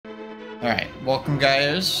Alright, welcome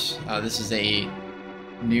guys. This is a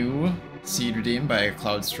new seed redeemed by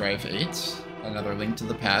Cloud Strife 8. Another Link to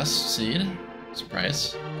the Past seed.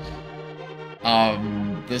 Surprise.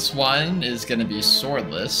 This one is going to be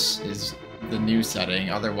swordless, is the new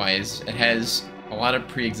setting. Otherwise, it has a lot of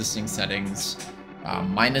pre-existing settings,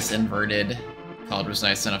 minus inverted. Cloud was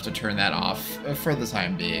nice enough to turn that off for the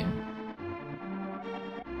time being.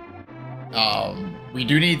 We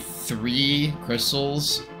do need 3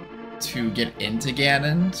 crystals to get into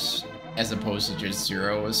Ganon, as opposed to just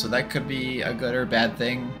 0, so that could be a good or bad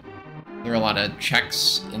thing. There are a lot of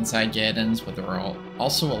checks inside Ganons, but there are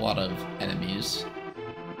also a lot of enemies.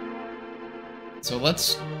 So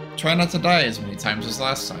let's try not to die as many times as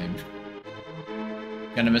last time.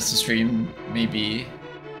 Gonna miss the stream, maybe,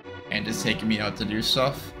 and it's taking me out to do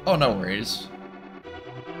stuff. Oh, no worries.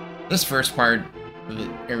 This first part, we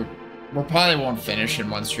probably won't finish in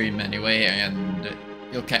one stream anyway, and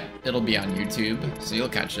it'll be on YouTube, so you'll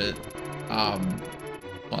catch it.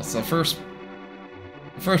 Plus the first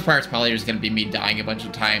part's probably just gonna be me dying a bunch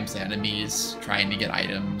of times to enemies, trying to get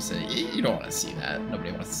items. You don't want to see that.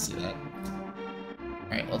 Nobody wants to see that.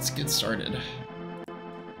 Alright, let's get started.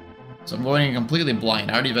 So I'm going completely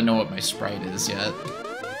blind. I don't even know what my sprite is yet.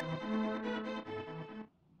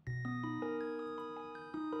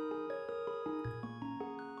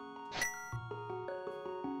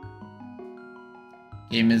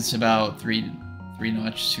 Game is about three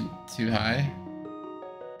notch too high.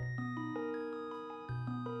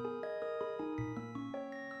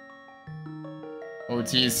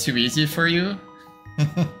 OT is too easy for you?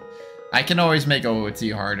 I can always make OT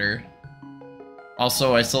harder.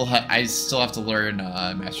 Also, I still have to learn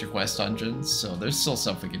Master Quest dungeons, so there's still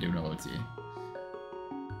stuff we can do in OT.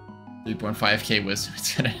 3.5k wisdom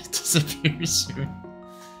is gonna disappear soon.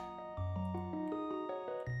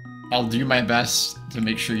 I'll do my best to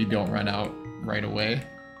make sure you don't run out right away.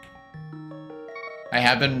 I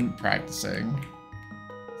have been practicing,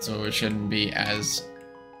 so it shouldn't be as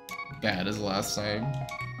bad as last time.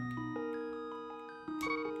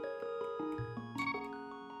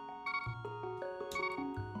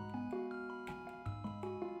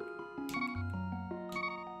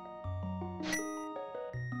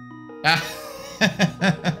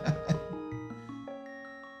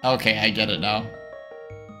 Okay, I get it now.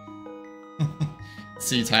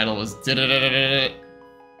 C title was yeah.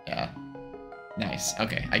 Nice.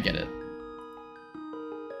 Okay, I get it.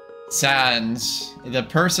 Sans, the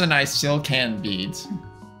person I still can't beat.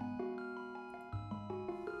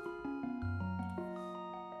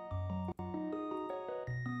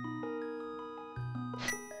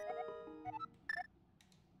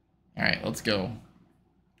 Alright, let's go.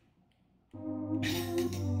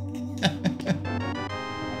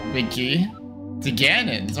 Big key. To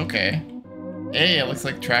Ganon's, okay. Hey, it looks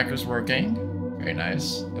like tracker's working. Very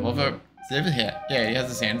nice. I love how... Yeah, he has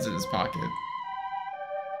his hands in his pocket.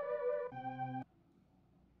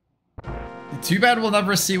 Too bad we'll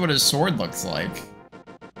never see what his sword looks like.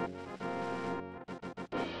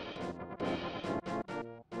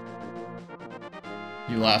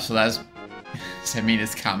 You laugh, so that's... Does that mean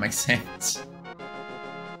it's Comic Sans?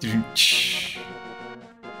 Dude,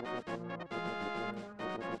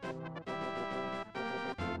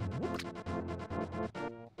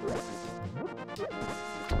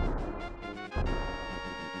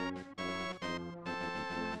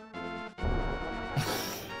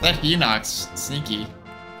 that Enoch's sneaky.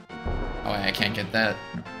 Oh, I can't get that.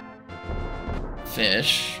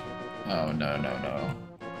 Fish. Oh, no.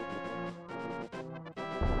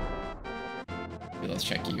 Okay, let's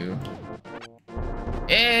check you.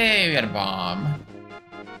 Hey, we got a bomb.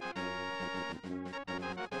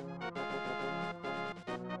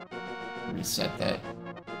 Reset that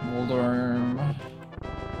mold arm.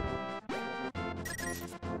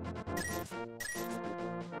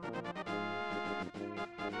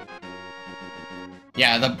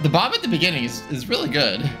 Yeah, the bomb at the beginning is really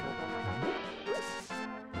good.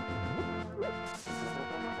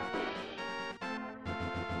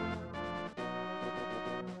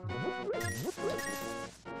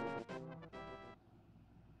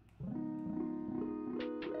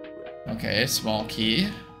 Okay, small key.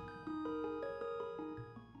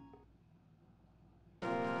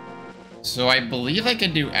 So I believe I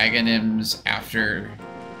can do Aghanims after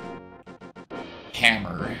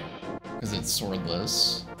Hammer, because it's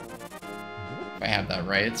swordless. If I have that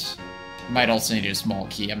right. Might also need a small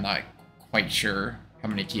key. I'm not quite sure how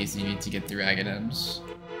many keys you need to get through Aghanims.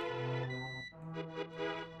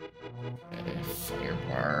 Okay, fire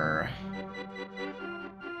bar.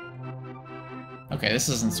 Okay, this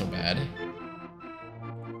isn't so bad.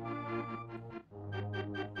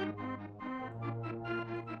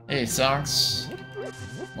 Hey, Socks.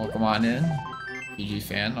 Welcome on in. PG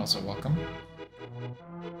fan, also welcome.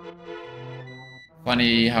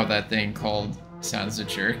 Funny how that thing called sounds a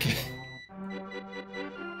jerk.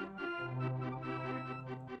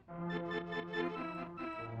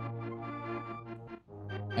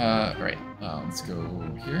 Right. Let's go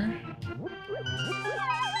here.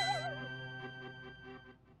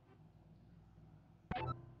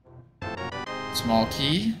 Small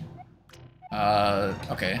key.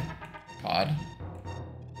 Okay. Pod.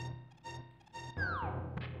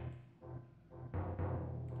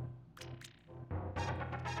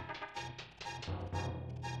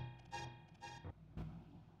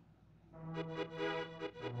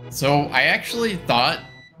 So, I actually thought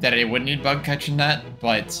that I wouldn't need bug catching that,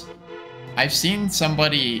 but I've seen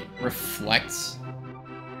somebody reflect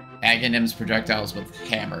Aghanim's projectiles with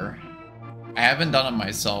hammer. I haven't done it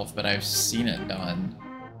myself, but I've seen it done.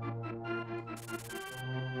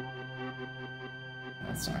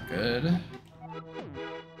 That's not good.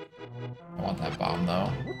 I want that bomb,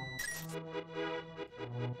 though.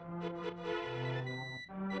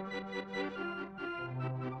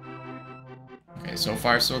 Okay, so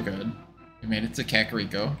far so good. We made it to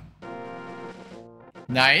Kakariko.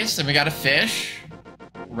 Nice, and we got a fish.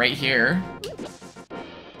 Right here.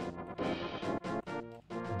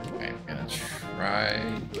 Okay, I'm gonna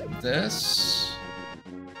try this.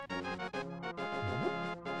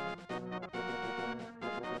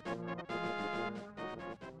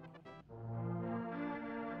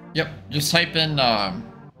 Yep, just type in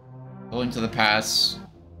Link to the Past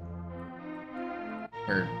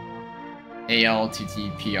or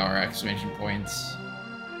ALTTPR exclamation points.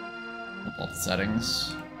 We'll pull up the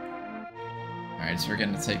settings. Alright, so we're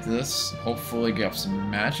gonna take this, hopefully get up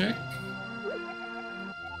some magic.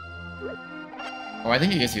 Oh, I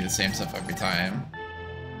think it gives you the same stuff every time.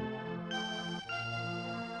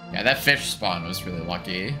 Yeah, that fish spawn was really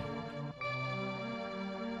lucky.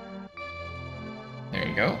 There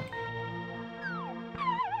you go.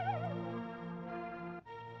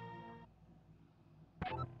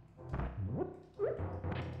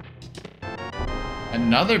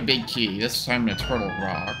 Another big key, this time in a Turtle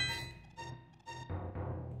Rock.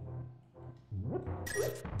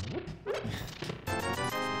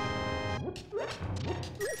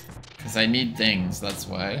 Because I need things, that's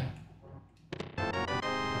why.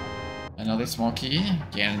 Another small key,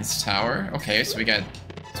 Ganon's Tower. Okay, so we got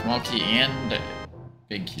small key and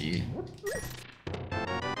big key.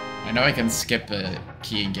 I know I can skip a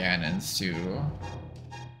key in Ganon's too.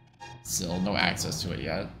 Still no access to it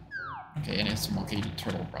yet. Okay, and a small key to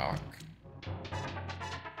Turtle Rock.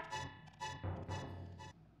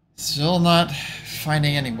 Still not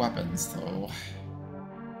finding any weapons though.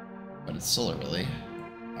 But it's still early.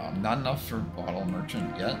 Not enough for Bottle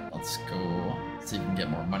Merchant yet. Let's go see if we can get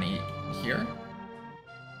more money here.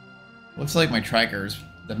 Looks like my trackers,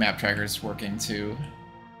 the map tracker is working too.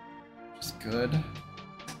 Which is good.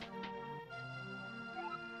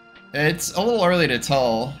 It's a little early to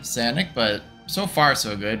tell, Sanic, but so far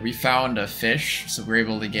so good. We found a fish, so we're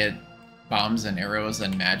able to get bombs and arrows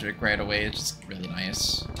and magic right away. It's just really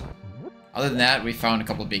nice. Other than that, we found a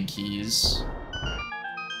couple big keys.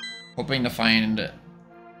 Hoping to find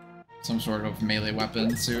some sort of melee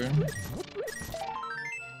weapon soon.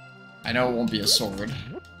 I know it won't be a sword.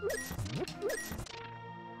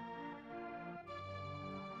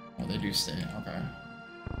 Oh, they do stay. Okay.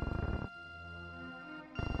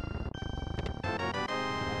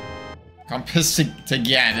 Compass to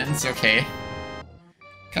Ganon's, okay.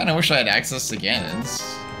 Kinda wish I had access to Ganon's.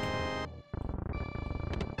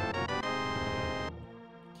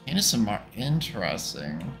 Keysanity,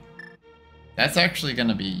 interesting. That's actually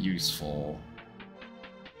gonna be useful.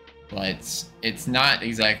 But it's not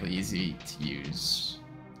exactly easy to use.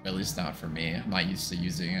 At least not for me. I'm not used to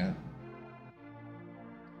using it.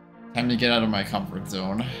 Time to get out of my comfort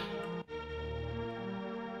zone.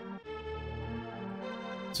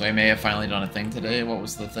 So I may have finally done a thing today. What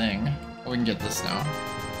was the thing? Oh, we can get this now.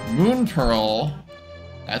 Moon Pearl.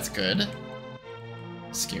 That's good.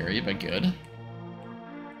 Scary, but good.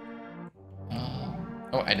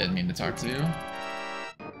 Oh, I didn't mean to talk to you.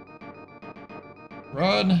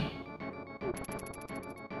 Run!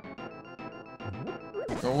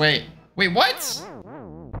 Go away. Wait, what?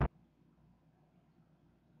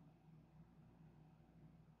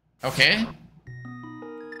 Okay.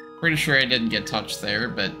 Pretty sure I didn't get touched there,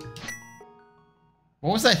 but...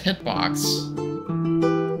 What was that hitbox?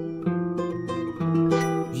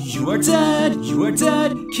 You are dead,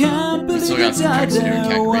 can't believe you died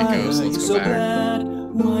there. Why are you so bad?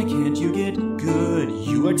 Why can't you get good?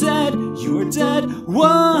 You are dead,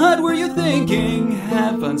 what were you you thinking?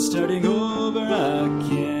 Have fun starting over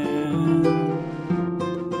again.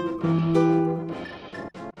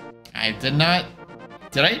 I did not...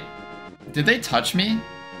 Did they touch me?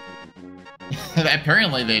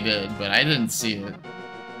 Apparently they did, but I didn't see it.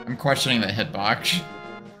 I'm questioning the hitbox.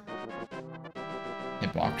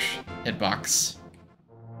 Hitbox.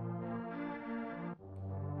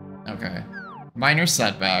 Okay. Minor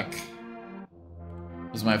setback.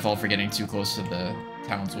 It was my fault for getting too close to the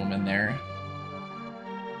townswoman there.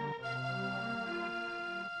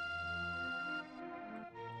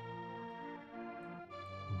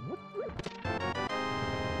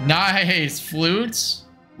 Nice! Flutes?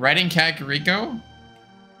 Riding Kakariko?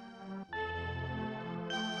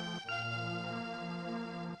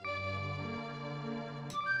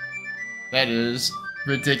 That is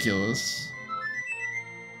ridiculous.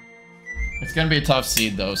 It's gonna be a tough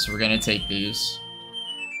seed though, so we're gonna take these.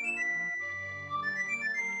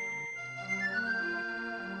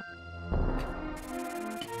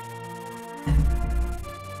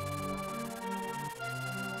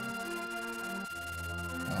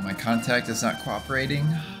 Oh, my contact is not cooperating.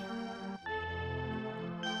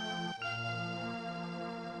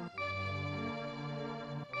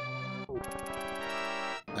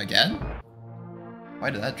 Again? Why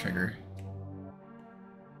did that trigger?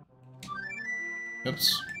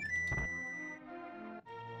 Oops.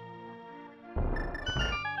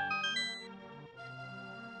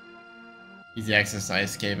 Easy access to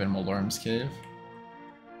Ice Cave and Moldorm's Cave.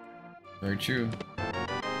 Very true.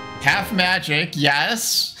 Half magic,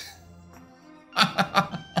 yes!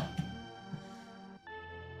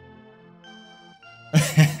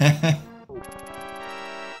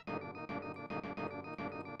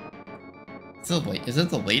 Is it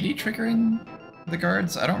the lady triggering the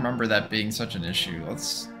guards? I don't remember that being such an issue.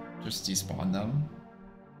 Let's just despawn them.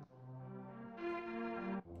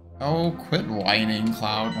 Oh, quit whining,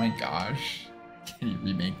 Cloud. My gosh. Can you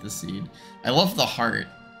remake the seed? I love the heart.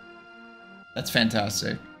 That's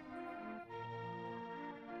fantastic.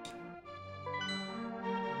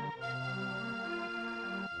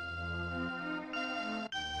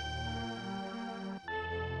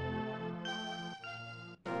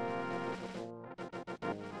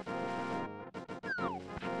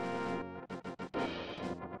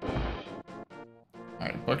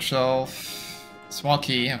 Alright, bookshelf. Small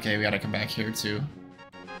key. Okay, we gotta come back here too.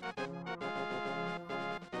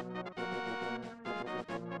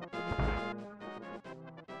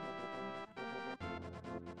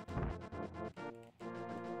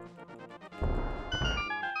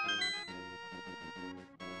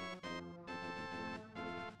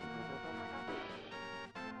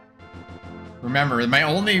 Remember, my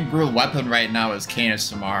only real weapon right now is Canis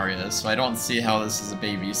Samaria, so I don't see how this is a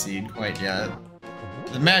baby seed quite yet.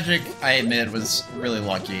 The magic, I admit, was really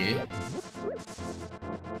lucky.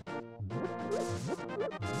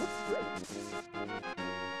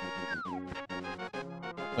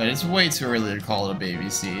 But it's way too early to call it a baby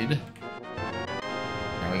seed.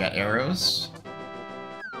 Now we got arrows.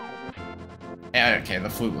 Yeah, okay, the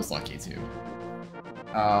flute was lucky too.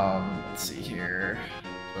 Let's see here.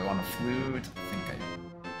 Do I want a flute? I think I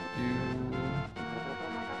do.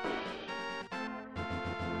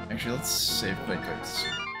 Actually, let's save quick. Let's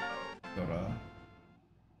go to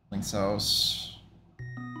Link's house.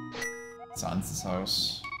 Sans'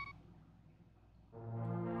 house.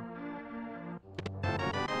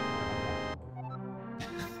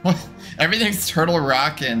 What? Everything's Turtle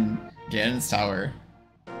Rock and Ganon's Tower.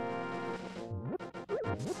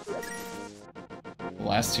 The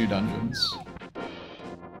last two dungeons.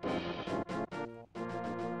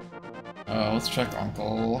 Let's check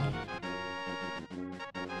Uncle.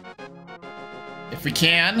 If we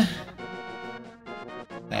can.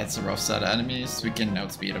 That's a rough set of enemies. We can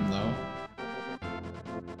outspeed them though.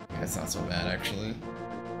 That's not so bad actually.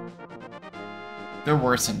 They're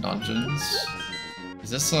worse in dungeons.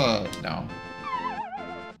 Is this a... no.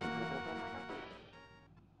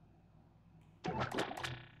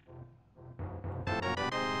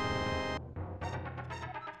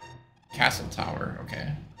 Castle Tower,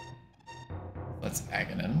 okay. Let's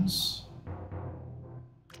Agonins.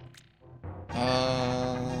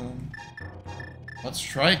 Let's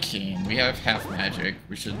try Keen. We have half magic.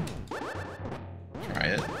 We should try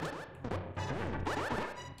it.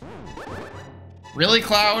 Really,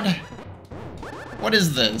 Cloud? What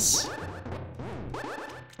is this?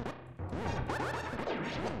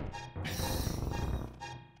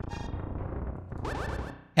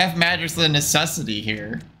 Half magic's a necessity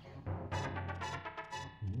here.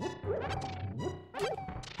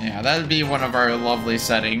 Yeah, that would be one of our lovely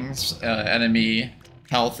settings. Enemy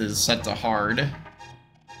health is set to hard.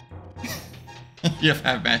 You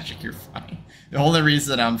have magic, you're fine. The only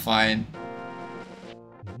reason I'm fine...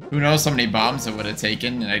 Who knows how many bombs it would have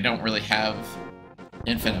taken, and I don't really have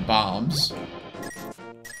infinite bombs.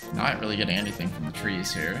 Not really getting anything from the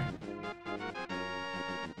trees here.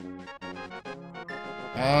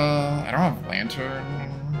 I don't have lantern.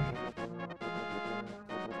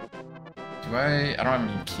 Do I? I don't have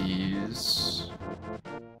any keys.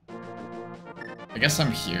 I guess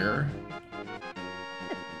I'm here.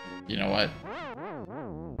 You know what?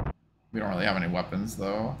 We don't really have any weapons,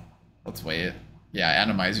 though. Let's wait. Yeah,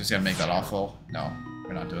 Randomizer's gonna make that awful. No,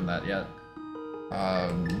 we're not doing that yet.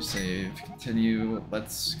 Save, continue,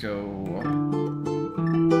 let's go.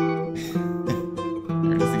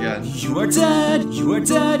 Here it is again. You are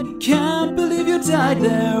dead, can't believe you died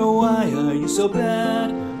there. Why are you so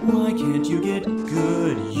bad? Why can't you get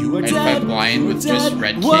good? You are dead. If I'm blind with just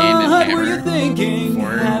red cane what and hammer. Were you thinking?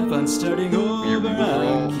 For have fun starting over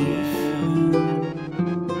again.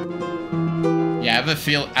 Yeah, I have a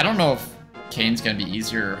feel. I don't know if Cane's gonna be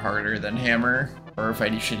easier or harder than hammer, or if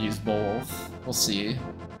I should use both. We'll see.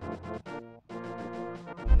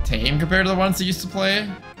 Tame compared to the ones I used to play?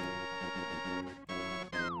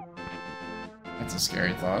 That's a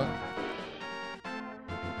scary thought.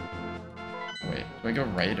 Wait, do I go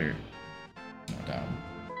right or... No, down.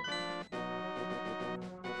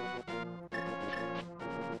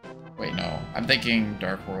 Wait, no. I'm thinking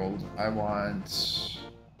Dark World. I want...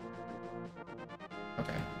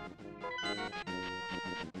 Okay.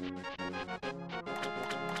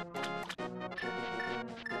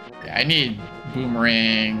 Yeah, I need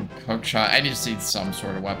boomerang, hookshot. I just need some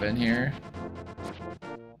sort of weapon here.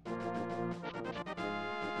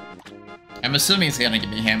 I'm assuming he's gonna give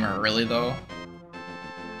me hammer early, though.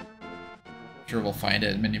 Sure, we'll find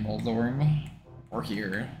it in Mini Moldorm. Or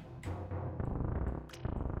here.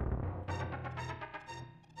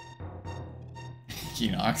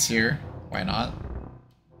 Keynox here. Why not?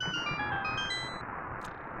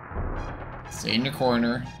 Stay in your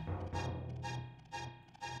corner.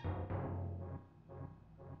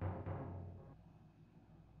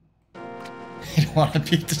 I don't want to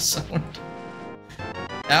beat the sound.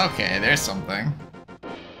 Okay, there's something.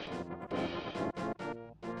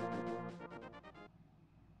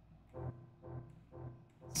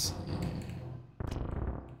 Let's see.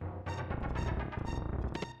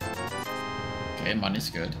 Okay, money's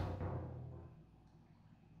good.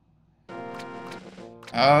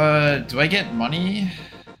 Do I get money?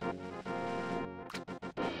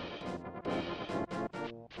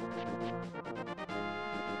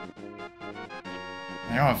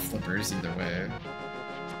 I don't have flippers either way.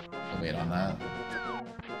 I'll wait on that.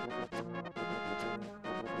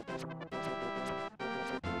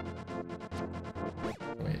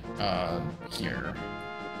 Wait, here.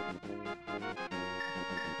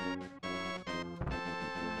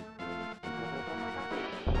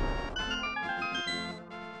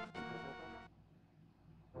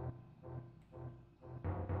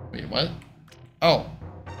 Wait, what? Oh.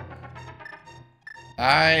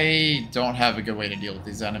 I don't have a good way to deal with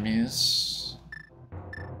these enemies.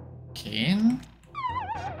 Cane?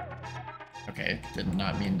 Okay, did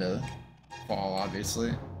not mean to fall,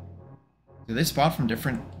 obviously. Do they spawn from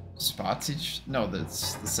different spots each? No,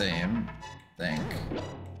 that's the same, I think.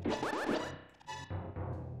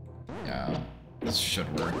 Yeah, this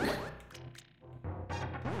should work.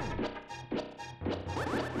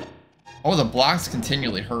 Oh, the blocks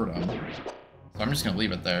continually hurt them. So I'm just gonna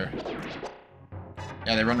leave it there.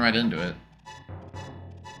 Yeah, they run right into it.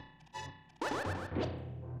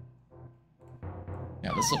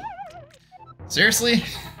 Yeah, this'll... Seriously?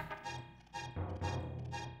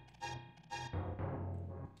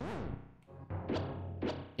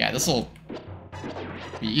 Yeah, this'll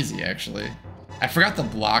be easy, actually. I forgot the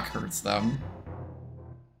block hurts them.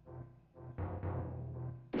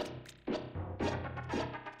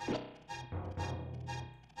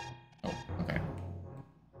 Oh, okay.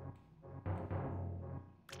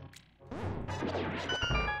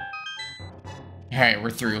 Alright, we're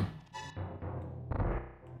through.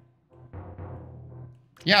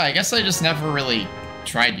 Yeah, I guess I just never really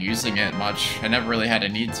tried using it much. I never really had a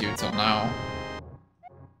need to until now.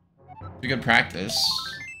 It's a good practice.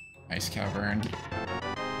 Ice cavern.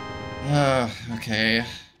 Okay.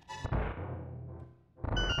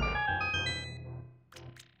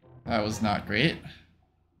 That was not great.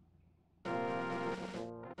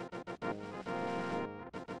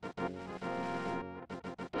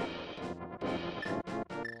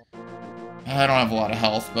 I don't have a lot of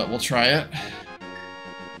health, but we'll try it.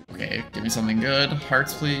 Okay, give me something good.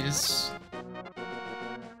 Hearts, please.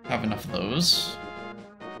 Have enough of those.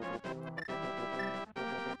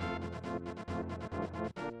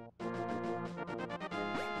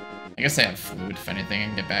 I guess I have food if anything. I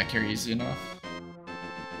can get back here easy enough.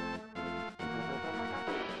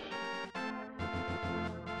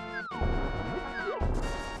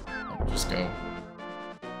 Oh, just go.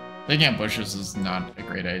 Taking out bushes is not a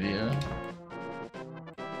great idea.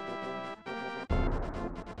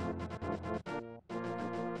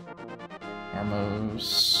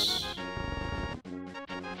 Almost.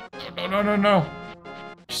 No, no, no, no, no.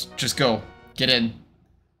 Just go. Get in.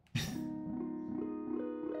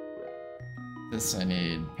 This I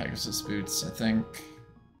need Pegasus boots, I think.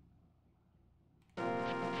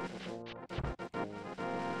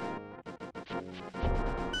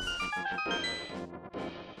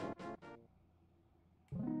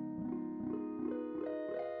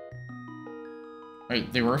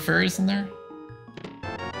 Wait, there were fairies in there?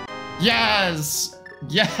 Yes!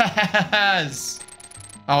 Yes!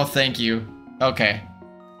 Oh, thank you. Okay.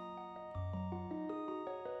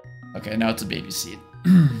 Okay, now it's a baby seat.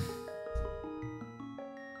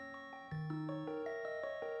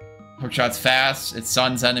 Hookshot's fast, it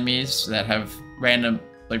stuns enemies that have random,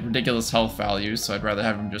 like, ridiculous health values, so I'd rather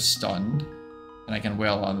have them just stunned. And I can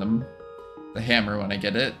wail on them. The hammer when I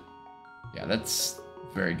get it. Yeah, that's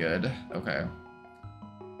very good. Okay.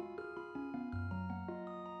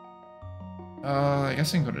 I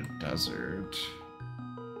guess I can go to desert.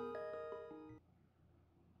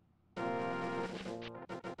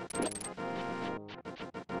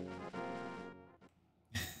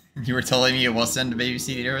 You were telling me it wasn't a baby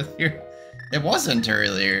seat earlier? It wasn't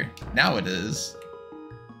earlier. Now it is.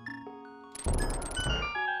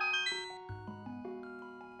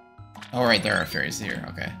 Oh, right, there are fairies here.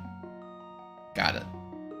 Okay. Got it.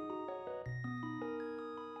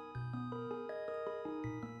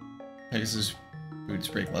 Pegasus boots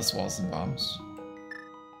break less walls than bombs.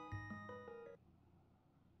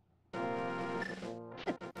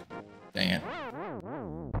 Dang it.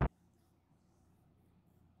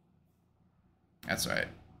 That's right.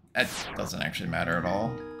 That doesn't actually matter at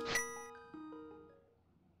all.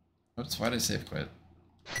 Oops, why did I save quit?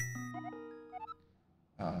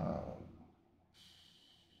 Let's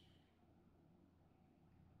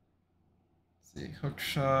see,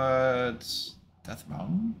 hookshot, Death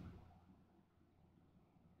Mountain?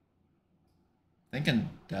 Thinking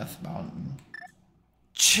Death Mountain.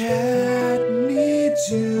 Chat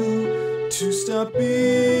needs you to stop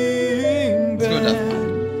being Let's go Death bad.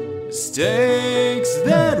 Mountain. Mistakes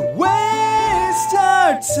that waste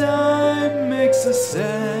our time makes us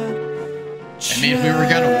sad. I mean, if we were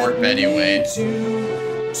gonna warp anyway.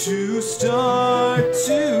 To start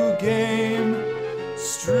to game.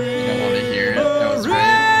 You don't want to hear it. That was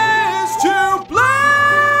right. To blame.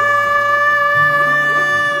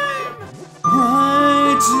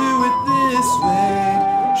 Why do it this way?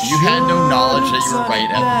 You had no knowledge that you were right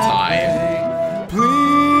at the time.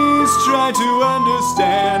 Please try to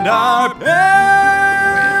understand our pain.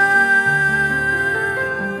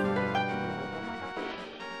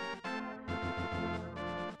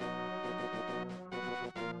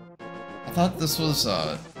 I thought this was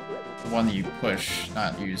the one that you push,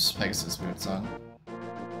 not use Pegasus boots on.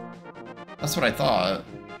 That's what I thought.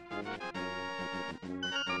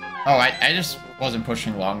 Oh, I just wasn't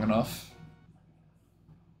pushing long enough.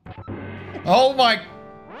 Oh my...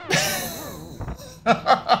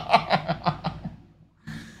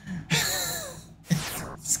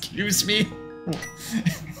 Excuse me.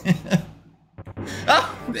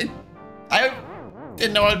 Oh, I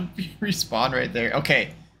didn't know I'd respawn right there.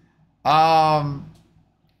 Okay. I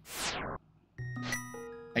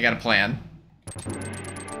got a plan.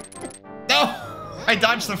 No! I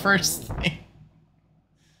dodged the first thing.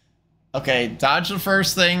 Okay, dodge the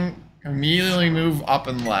first thing, immediately move up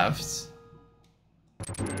and left.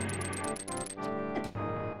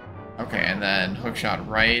 Okay, and then hookshot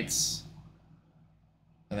right.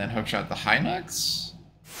 And then hookshot the Hinox.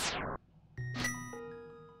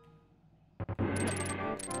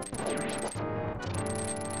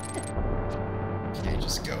 Okay,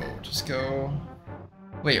 just go, just go.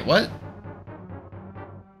 Wait, what?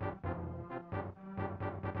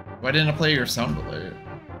 Why didn't I play your sound alert?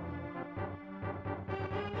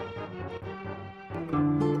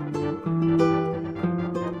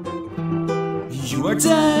 You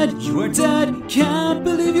are dead, can't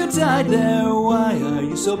believe you died there. Why are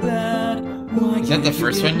you so bad? Why Is that the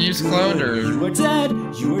first one you used, Cloud, or? You are dead,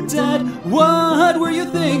 what were you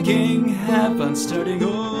thinking? Have fun starting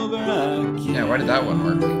over again. Yeah, why did that one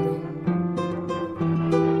work?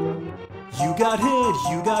 You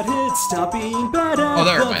got hit, stop being bad at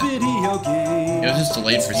the video game. It was just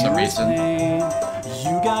delayed for some reason.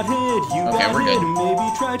 You got hit, we're good.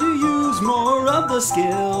 maybe try to use more of the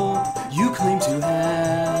skill you claim to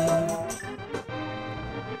have.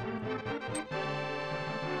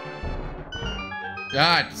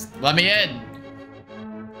 God, just let me in.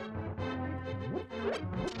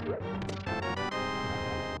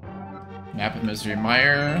 Map of Misery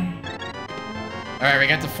Mire. Alright, we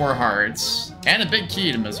got the 4 hearts. And a big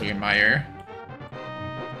key to Misery Mire.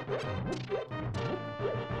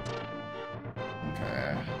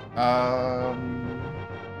 Okay.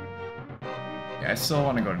 Yeah, I still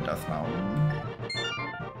want to go to Death Mountain.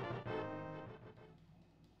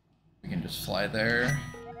 We can just fly there.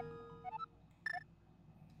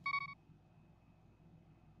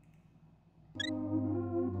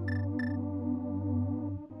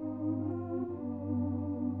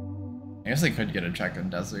 I guess I could get a check in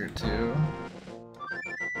Desert too.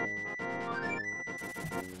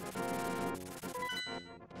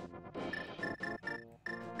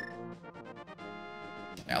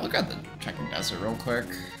 Yeah, look at the check in Desert real quick.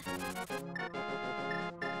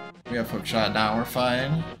 We have hookshot now, we're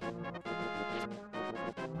fine.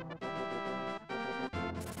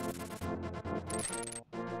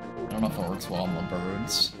 I don't know if it works well on the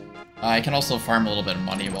birds. I can also farm a little bit of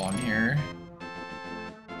money while I'm here.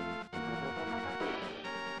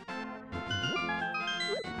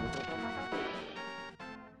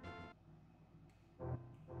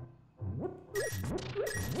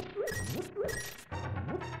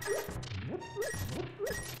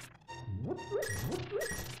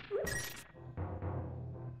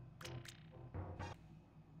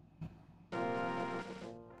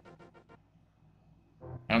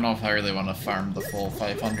 I don't know if I really want to farm the full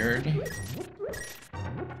 500.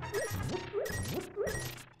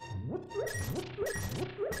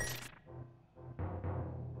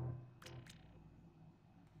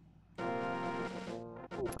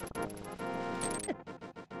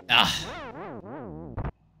 Ah!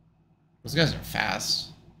 Those guys are fast.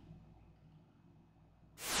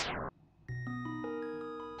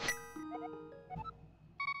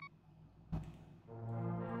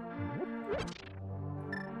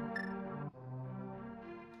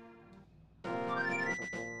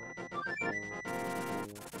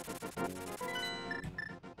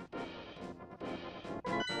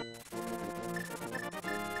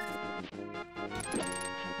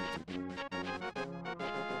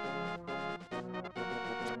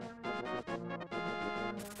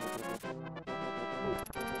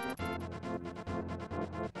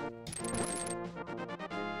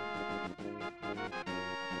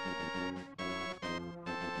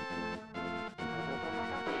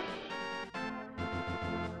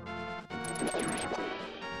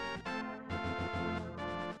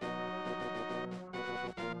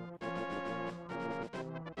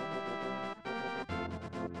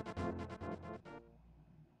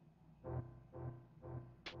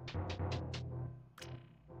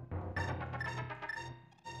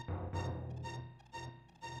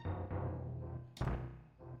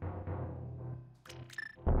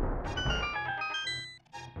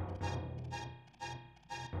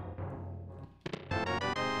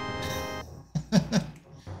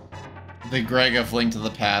 The Greg of Link to the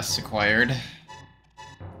Past acquired.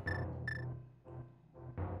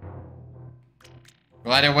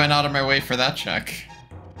 Glad I went out of my way for that check.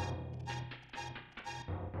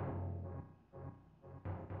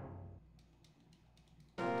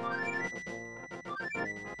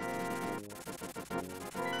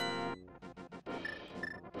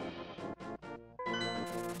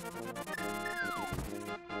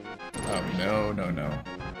 Oh, no, no, no.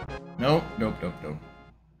 Nope, nope, nope, nope.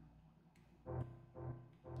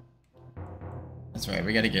 That's right,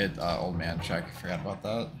 we gotta get Old Man check. I forgot about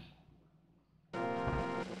that.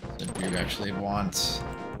 So do you actually want...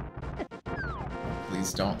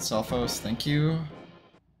 Please don't self-host, thank you.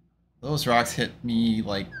 Those rocks hit me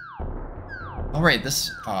like... Oh right,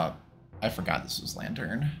 this... I forgot this was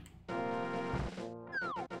Lantern.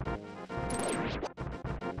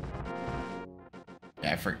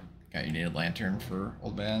 Yeah, I forgot you needed Lantern for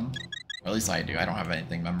Old Man. Or at least I do, I don't have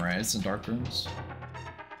anything memorized in Dark Rooms.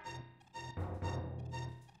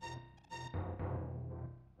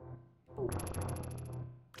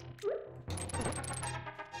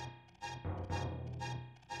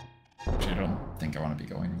 Actually, I don't think I want to be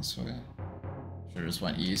going this way. Should've just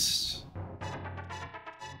went east.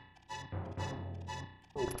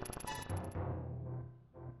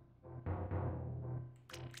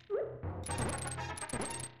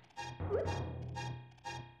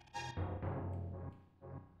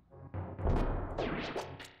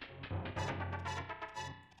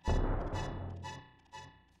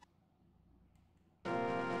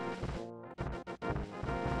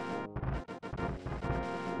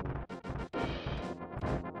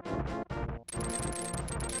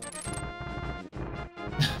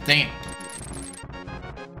 Dang it.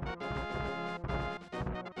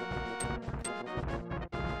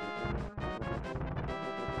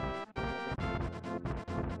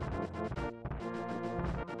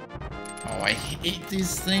 Oh, I hate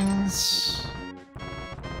these things.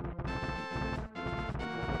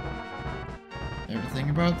 Everything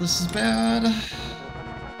about this is bad.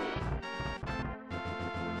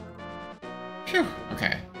 Phew.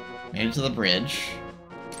 Okay. Made it to the bridge.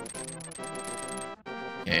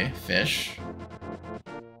 Okay, fish.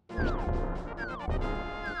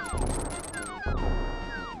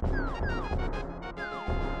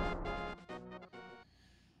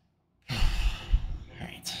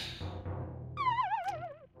 Alright.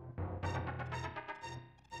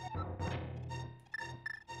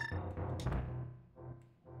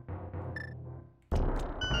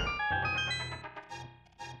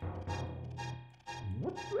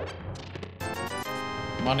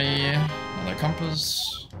 Money, another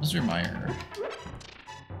compass, Misery Mire.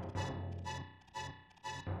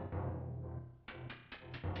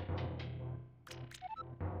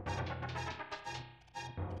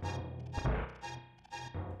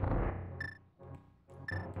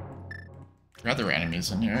 Forgot there were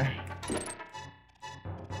enemies in here.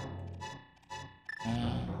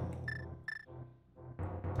 Yeah,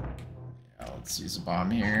 let's use a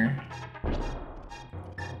bomb here.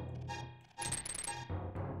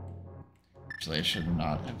 Actually, I should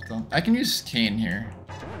not have done. I can use cane here.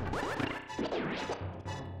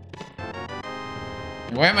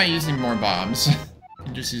 Why am I using more bombs? I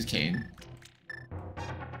can just use cane.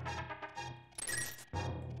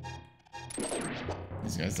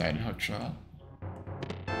 These guys died in hookshot.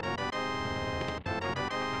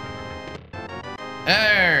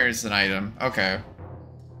 There's an item. Okay.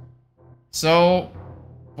 So,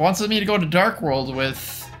 wants me to go to Dark World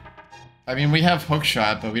with. I mean, we have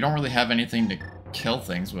hookshot, but we don't really have anything to kill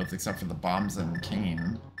things with except for the bombs and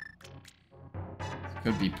cane.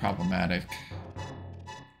 Could be problematic.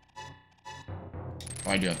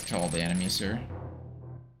 Oh, I do have to kill all the enemies here.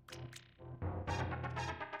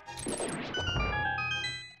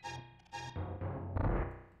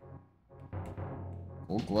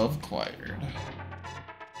 Gold glove acquired.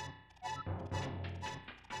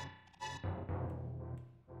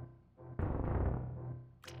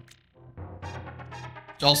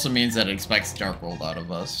 Which also means that it expects Dark World out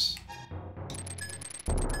of us.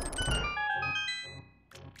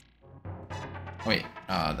 Wait,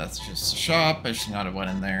 that's just a shop. I should not have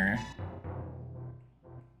went in there.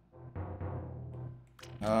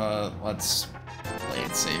 Let's play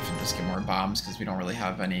it safe and just get more bombs because we don't really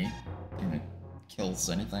have anything that kills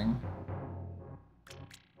anything.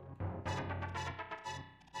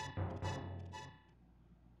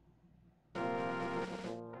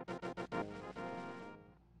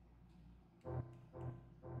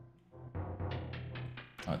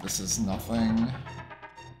 Oh, this is nothing.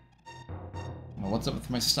 Well, what's up with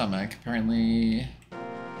my stomach? Apparently,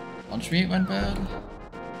 lunch meat went bad.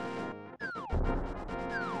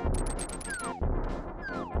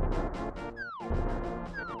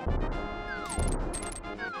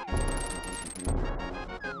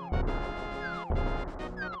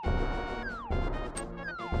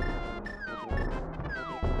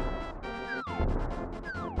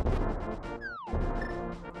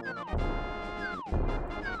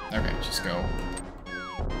 Okay, just go.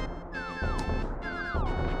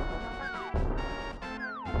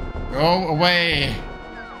 Go away!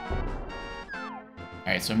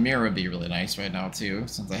 Alright, so mirror would be really nice right now too,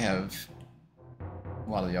 since I have a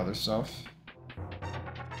lot of the other stuff.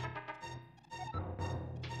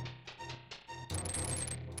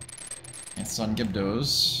 And Sun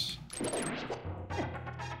Gibdos.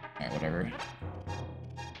 Alright, whatever.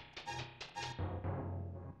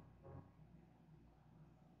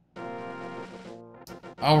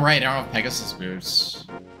 Oh right, I don't have Pegasus boots.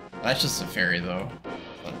 That's just a fairy though.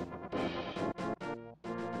 But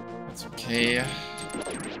that's okay. I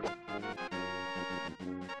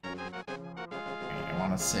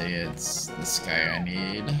want to say it's this guy I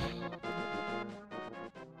need.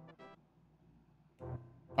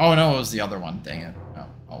 Oh no, it was the other one, dang it.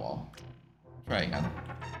 Oh well. Try again.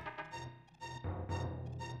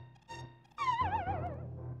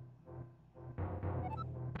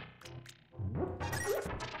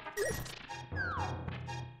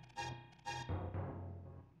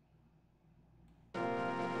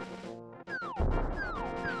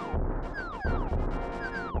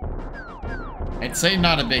 I'd say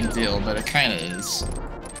not a big deal, but it kinda is.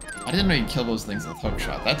 I didn't know you kill those things with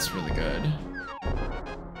hookshot. That's really good.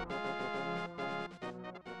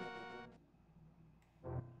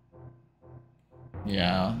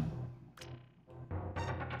 Yeah.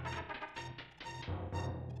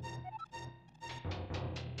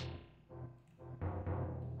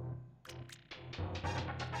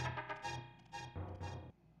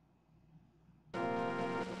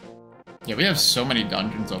 Yeah, we have so many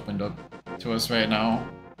dungeons opened up to us right now.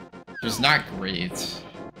 Which is not great.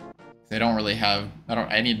 They don't really have...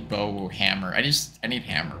 I need bow, hammer. I need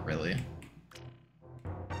hammer, really.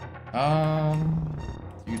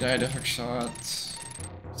 You died a hook shot.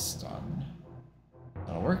 Stun.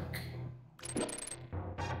 That'll work.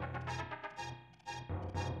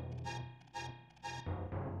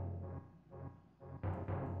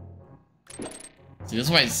 See, this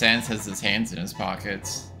is why Sans has his hands in his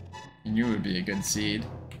pockets. He knew it would be a good seed.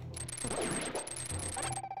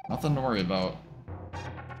 Nothing to worry about.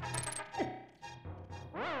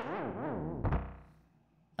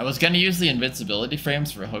 I was gonna use the invincibility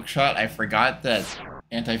frames for a hookshot. I forgot that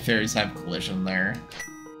anti-fairies have collision there.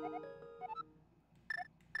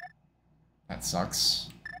 That sucks.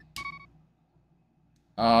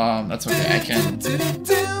 That's okay.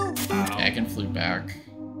 I can flute back.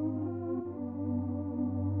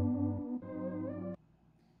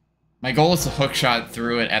 My goal is to hookshot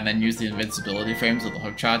through it and then use the invincibility frames of the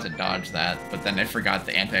hookshot to dodge that, but then I forgot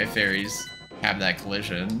the anti-fairies have that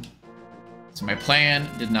collision. So my plan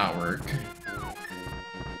did not work.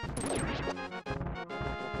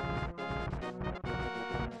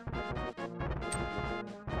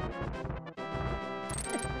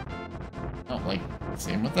 Oh, like,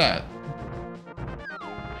 same with that.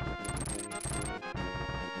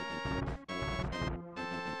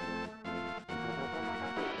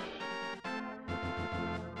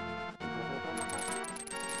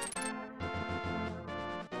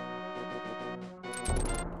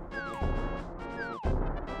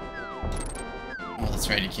 That's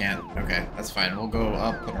right, you can't. Okay, that's fine. We'll go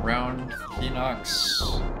up and around. Phoenix.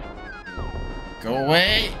 Go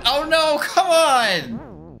away! Oh no, come on!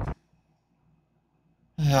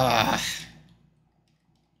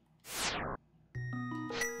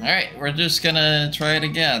 Alright, we're just gonna try it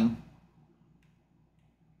again.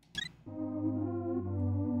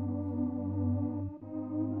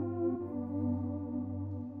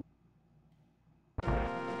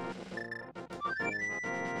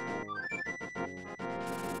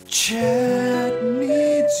 Chat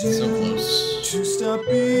needs you So close. to stop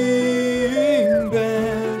being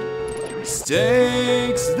bad.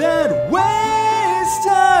 Mistakes that waste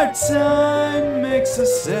our time makes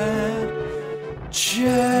us sad.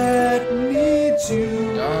 Chat needs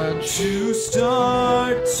you to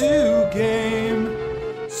start to game.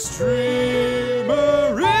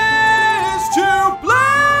 Streamer is to blame.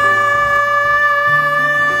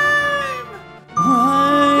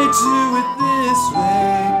 Why do it this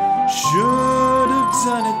way? Should have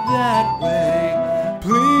done it that way.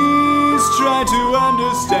 Please try to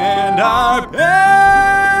understand our pain.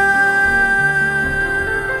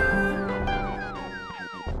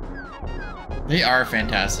 They are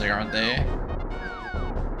fantastic, aren't they?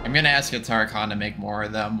 I'm gonna ask Guitar Khan to make more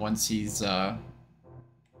of them once he's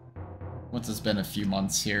once it's been a few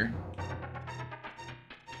months here.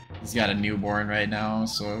 He's got a newborn right now,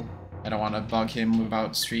 so I don't want to bug him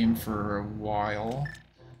about stream for a while.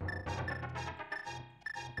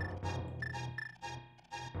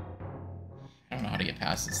 I don't know how to get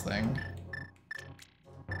past this thing.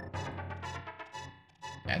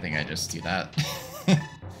 Yeah, I think I just do that.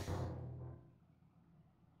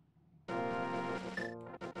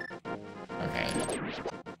 Okay.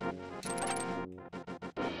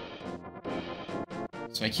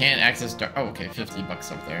 So I can't access Dark... Oh, okay, 50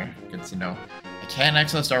 bucks up there. Good to know. I can't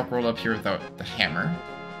access Dark World up here without the hammer.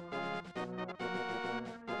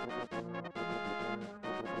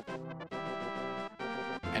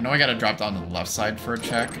 I know I gotta drop down to the left side for a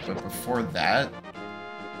check, but before that...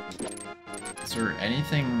 Is there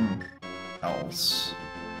anything else?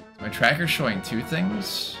 My tracker's showing two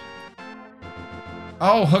things?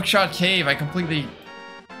 Oh, Hookshot Cave! I completely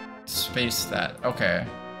spaced that. Okay.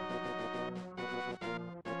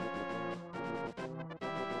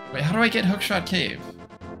 Wait, how do I get Hookshot Cave?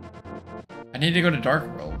 I need to go to Dark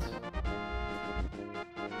World.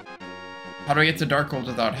 How do I get to Dark World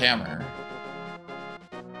without hammer?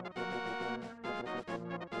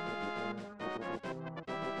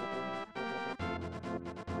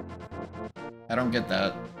 I don't get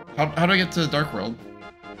that. How do I get to the Dark World?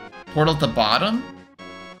 Portal at the bottom?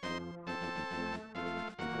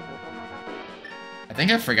 I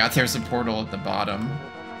think I forgot there's a portal at the bottom.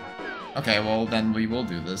 Okay, well then we will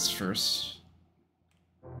do this first.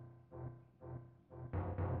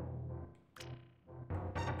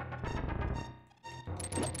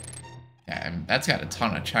 Yeah, that's got a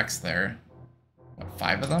ton of checks there. What,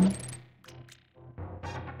 5 of them?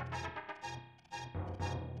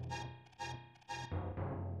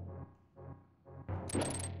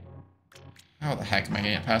 How the heck am I gonna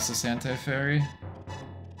get past this anti-fairy?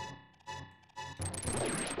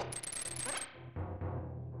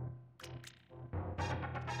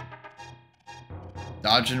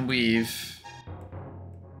 Dodge and weave.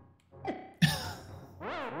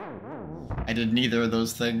 I did neither of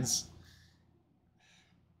those things.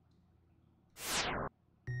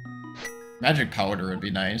 Magic powder would be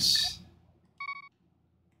nice.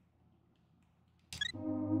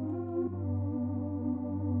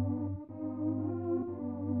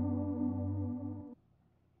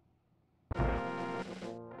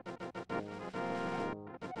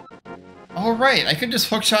 Oh right, I could just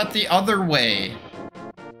hookshot the other way.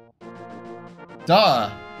 Duh.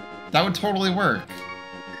 That would totally work.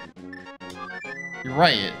 You're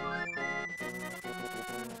right.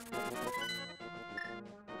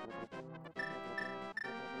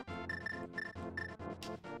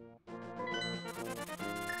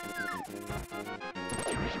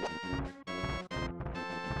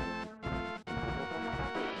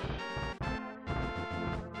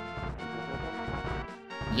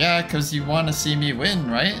 Yeah, because you want to see me win,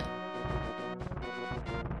 right?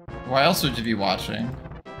 Why else would you be watching?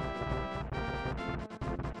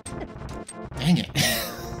 Dang it.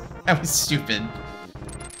 That was stupid.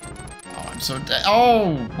 Oh, I'm so dead.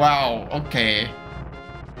 Oh, wow. Okay.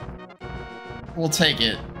 We'll take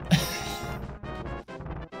it.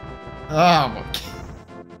 Oh, okay.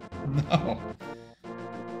 No.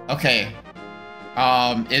 Okay.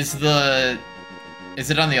 Is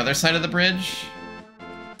it on the other side of the bridge?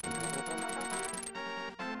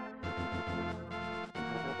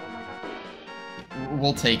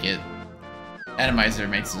 We'll take it. Enemizer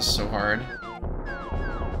makes this so hard.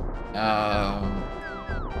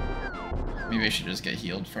 Maybe I should just get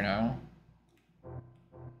healed for now.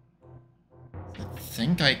 I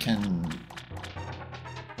think I can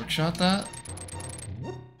hookshot that?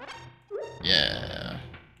 Yeah.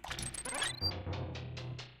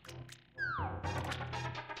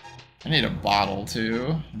 I need a bottle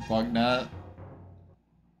too. Bug net.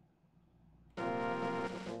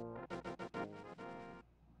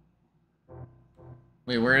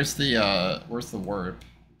 Wait, where's the warp?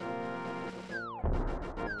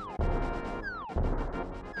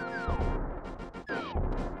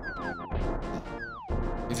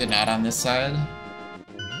 Is it not on this side?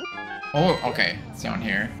 Oh, okay, it's down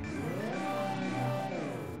here.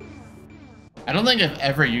 I don't think I've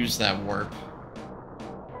ever used that warp.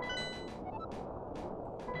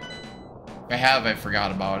 If I have, I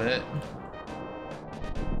forgot about it.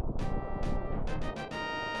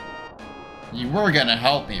 You were gonna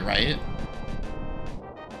help me, right?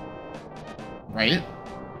 Right?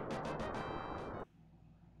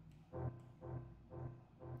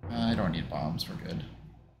 I don't need bombs, we're good.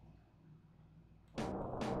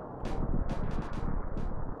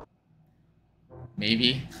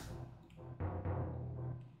 Maybe.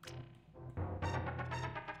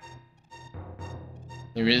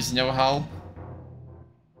 There is no help.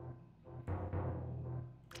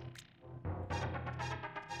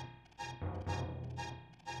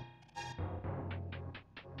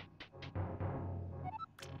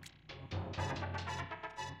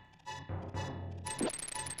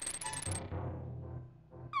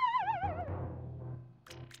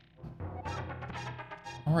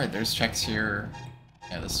 Alright, there's checks here.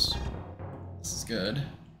 Yeah, this is good.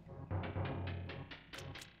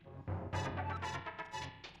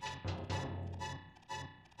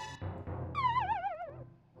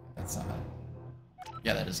 That's not...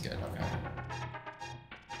 Yeah, that is good, okay.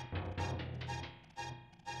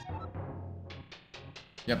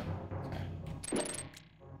 Yep, okay.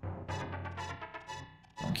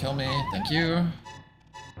 Don't kill me, thank you.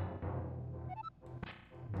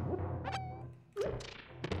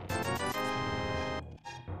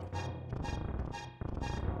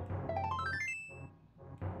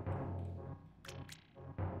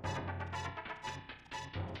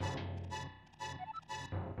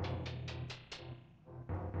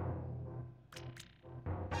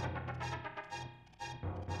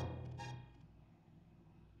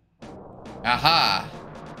 Aha!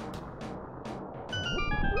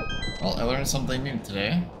 Well, I learned something new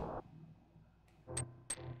today.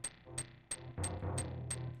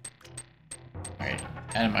 Alright,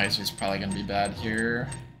 Enemizer's probably gonna be bad here.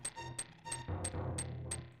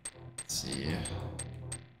 Let's see.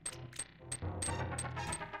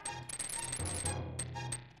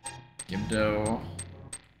 Gibdo.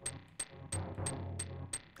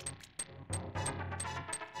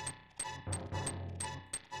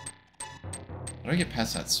 How do I get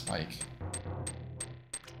past that spike?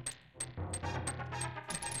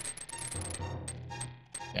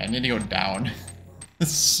 Yeah, I need to go down.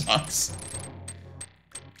 This sucks.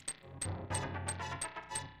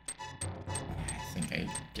 I think I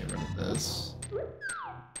get rid of this.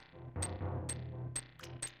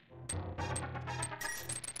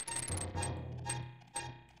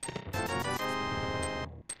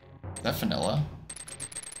 Is that vanilla?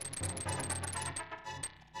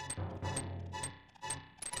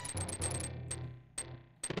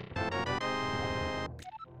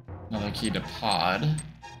 Another key to pod.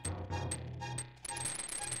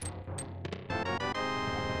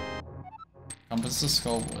 Compass the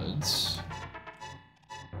Skull Woods.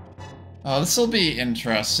 Oh, this will be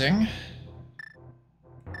interesting.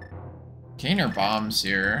 Cane or bombs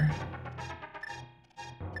here?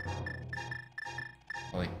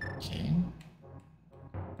 Like cane?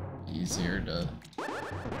 Easier to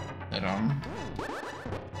hit on.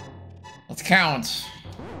 Let's count.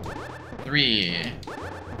 3,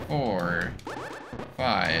 4,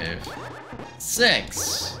 5,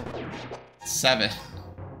 6, 7.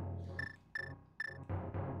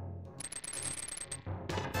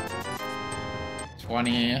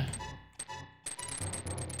 20.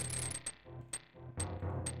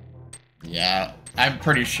 Yeah, I'm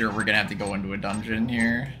pretty sure we're gonna have to go into a dungeon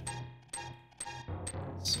here.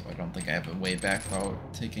 So I don't think I have a way back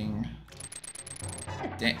without taking...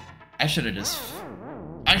 Dang, I should have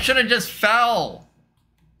just fell!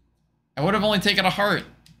 I would have only taken a heart.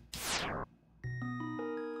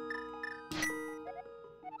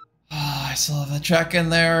 Oh, I still have a check in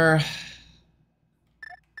there.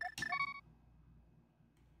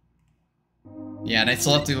 Yeah, and I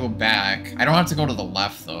still have to go back. I don't have to go to the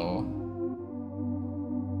left, though.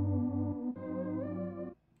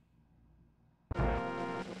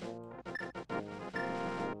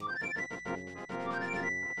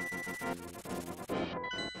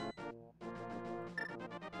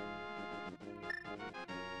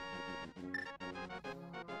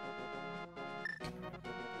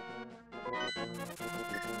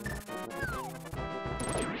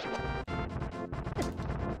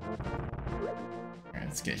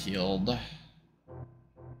 Let's get healed.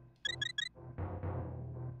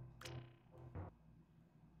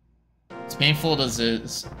 As painful as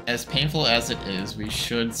it is, we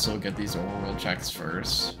should still get these overworld checks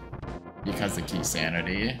first because of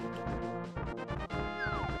Keysanity.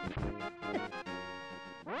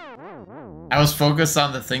 I was focused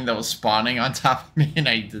on the thing that was spawning on top of me and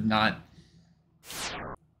I did not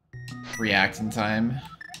react in time.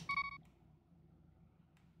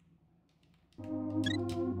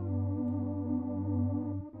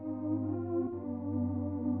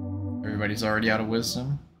 Everybody's already out of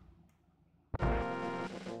wisdom.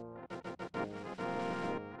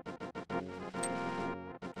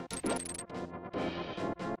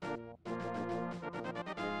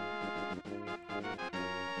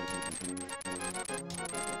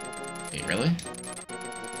 Hey, really?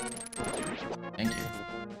 Thank you.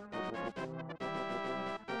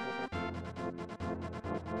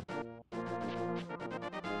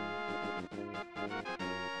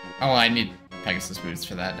 Oh, I need Pegasus boots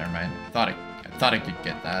for that. Never mind. I thought I could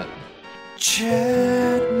get that.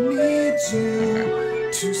 Chat needs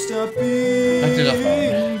you to stop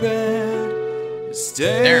being bad.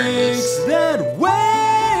 Mistakes that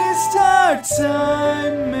waste our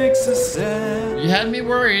time makes us sad. You had me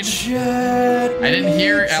worried. Chat I didn't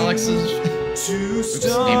hear Alex's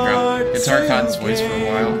name drop Guitar Con's voice for a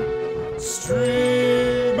while.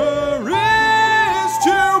 Streamer is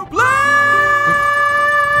to blame.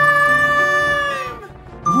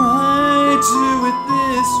 Why do it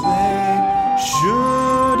this way?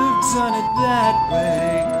 Should have done it that way.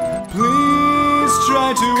 Please try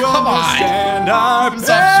to understand our pain.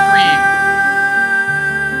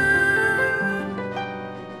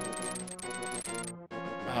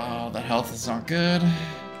 Oh, that health is not good.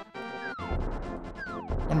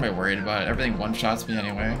 What am I worried about? Everything one-shots me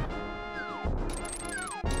anyway.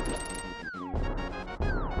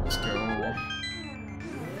 Let's go.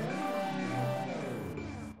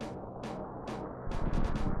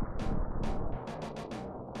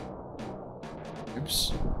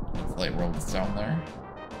 Oops. Let's light roll this down there.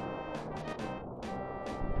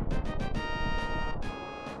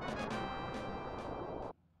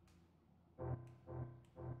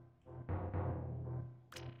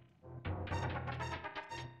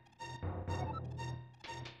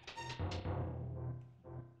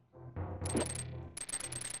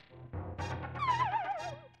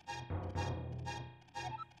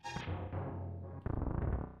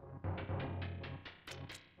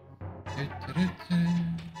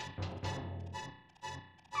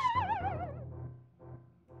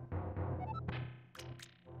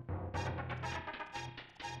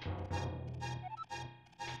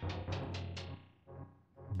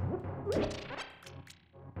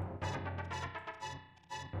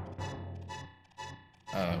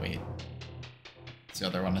 Wait. It's the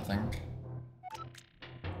other one, I think.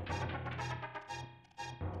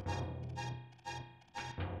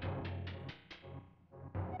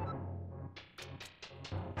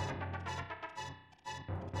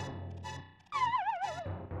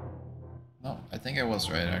 think I was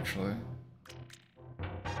right, actually.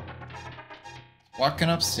 Walking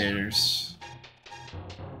upstairs.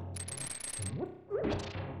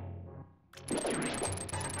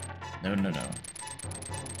 No, no, no.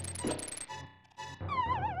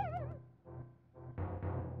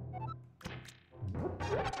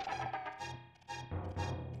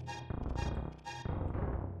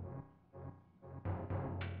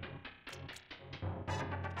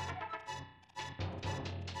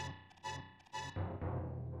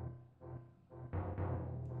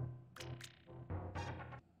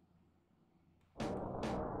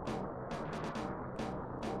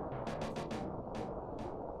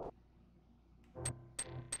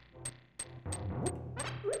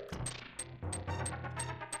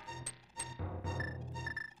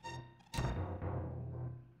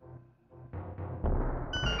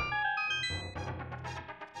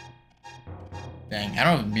 Dang, I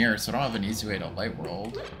don't have a mirror, so I don't have an easy way to light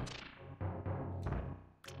world.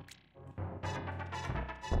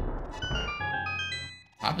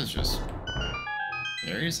 Top is just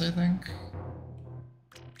fairies, I think.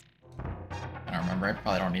 I don't remember, I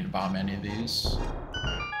probably don't need to bomb any of these.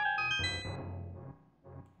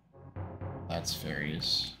 That's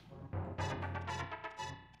fairies.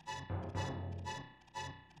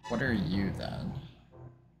 What are you then?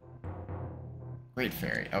 Great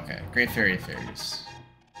Fairy. Okay, Great Fairy fairies.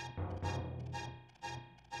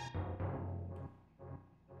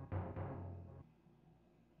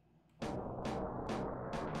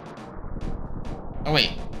 Oh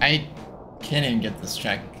wait, I can't even get this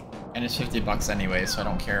check, and it's 50 bucks anyway, so I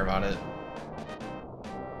don't care about it.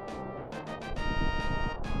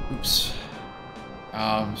 Oops.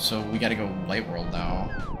 So we gotta go Light World now.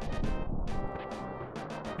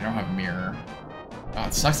 I don't have a mirror. Oh,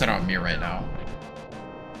 it sucks I don't have a mirror right now.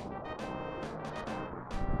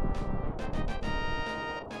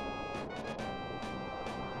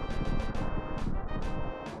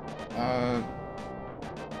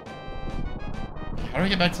 How do we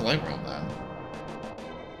get back to Light World then?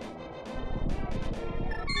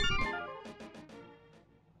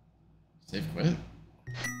 Save quit?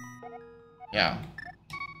 Yeah.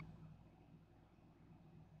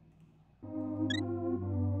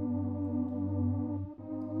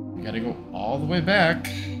 We gotta go all the way back.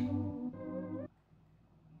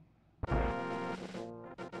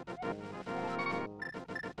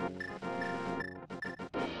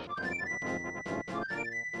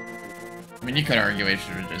 I mean, you could argue I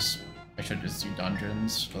should just do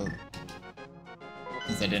dungeons, but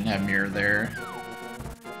since I didn't have mirror there,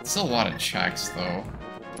 it's still a lot of checks though.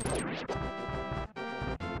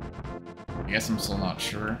 I guess I'm still not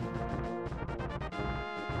sure.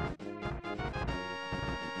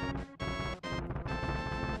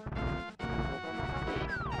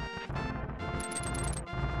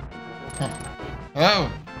 Huh. Hello.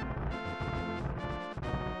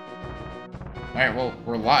 All right, well,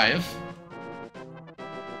 we're live.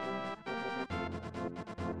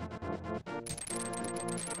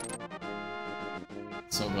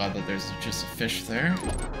 So glad that there's just a fish there.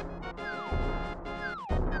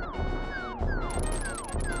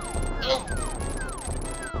 Oh!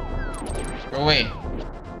 Go away.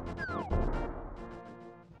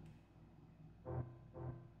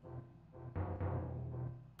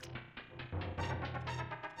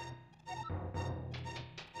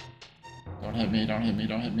 Don't hit me, don't hit me,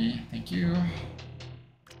 don't hit me. Thank you.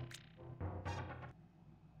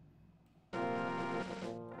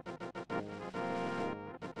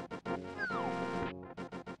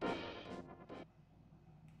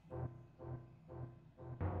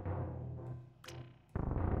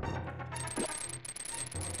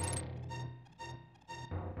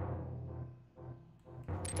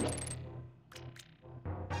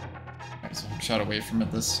 So I'm shot away from it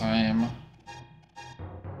this time.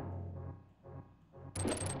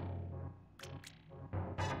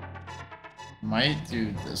 Might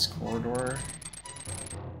do this corridor.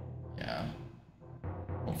 Yeah.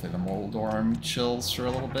 Hopefully the Moldorm chills for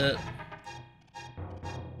a little bit.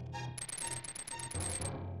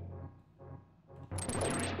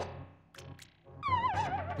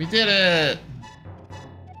 We did it!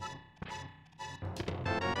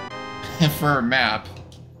 For a map.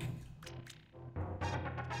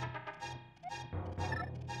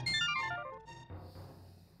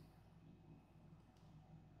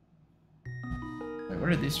 Wait, what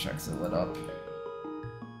are these checks that lit up?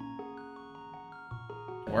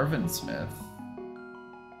 Dwarvensmith.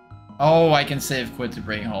 Oh, I can save quit to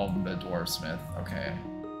bring home the Dwarfsmith. Okay.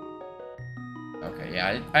 Okay,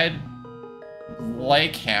 yeah, I'd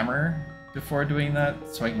like hammer before doing that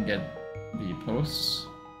so I can get the posts.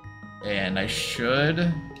 And I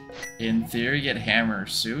should in theory, get hammer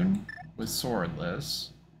soon with Swordless.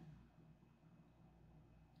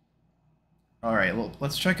 Alright,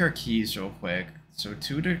 let's check our keys real quick. So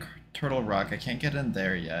 2 to Turtle Rock, I can't get in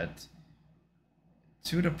there yet.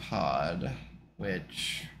 2 to Pod,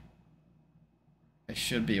 which I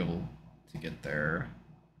should be able to get there.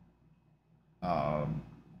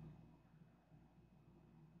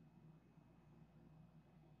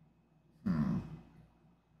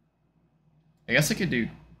 I guess I could do...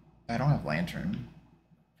 I don't have Lantern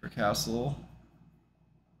for Castle.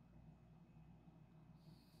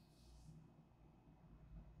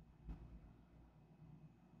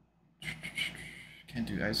 Can't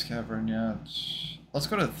do Ice Cavern yet. Let's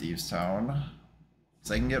go to Thieves Town.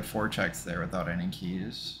 Because I can get 4 checks there without any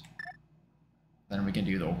keys. Then we can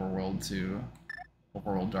do the Overworld too.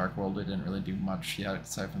 Overworld, Dark World, we didn't really do much yet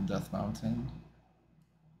aside from Death Mountain.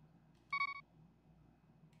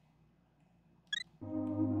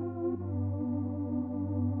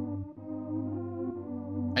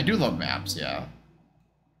 I do love maps, yeah.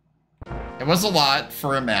 It was a lot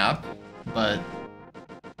for a map, but...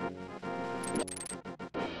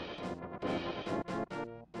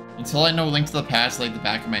 until I know Link to the Past like the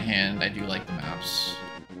back of my hand, I do like the maps.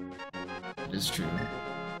 It is true.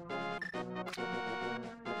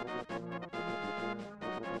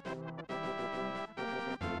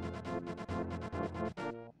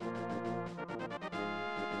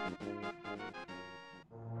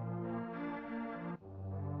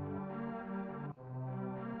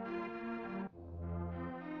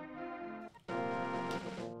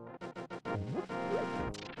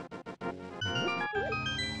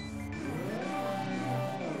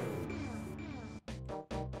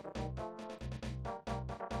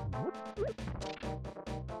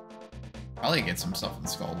 Probably get some stuff in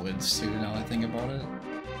Skullwoods too, now that I think about it.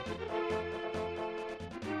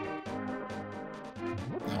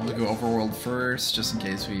 I want to go Overworld first, just in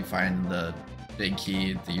case we find the big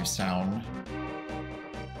key at Thieves Town.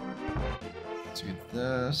 Let's do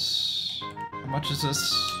this. How much is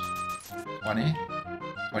this? 20?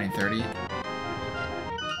 20, 30?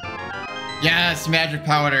 Yes! Magic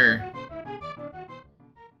Powder!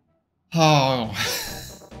 Oh,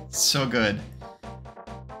 so good.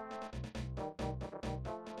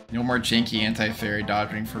 No more janky anti-fairy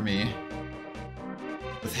dodging for me.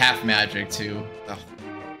 With half magic, too. Oh,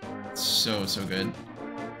 so good.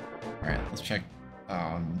 Alright, let's check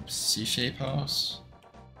C-Shape House.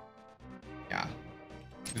 Yeah.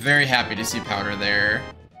 Very happy to see Powder there.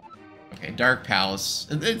 Okay, Dark Palace.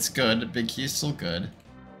 It's good. Big Key is still good.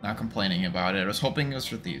 Not complaining about it. I was hoping it was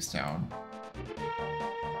for Thieves Town.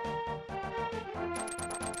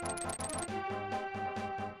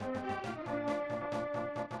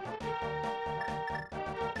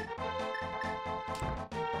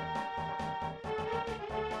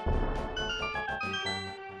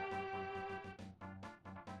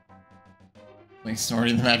 Like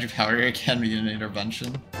snorting the magic powder can be an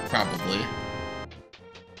intervention? Probably.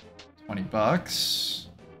 20 bucks.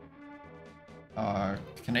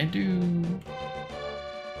 Can I do...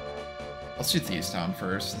 let's do Thieves Town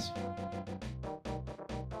first.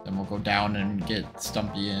 Then we'll go down and get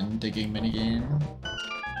Stumpy and Digging minigame.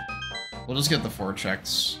 We'll just get the 4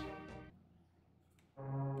 checks.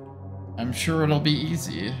 I'm sure it'll be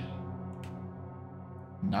easy.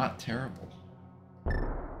 Not terrible.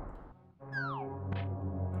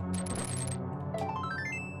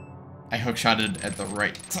 I hookshotted at the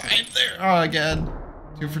right time there. Oh, again.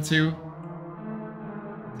 2 for 2.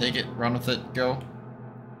 Take it, run with it, go.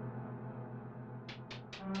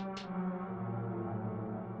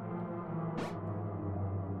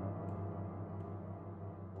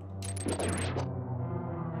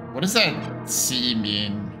 What does that C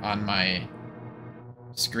mean on my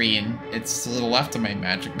screen? It's to the left of my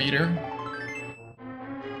magic meter.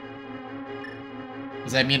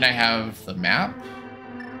 Does that mean I have the map?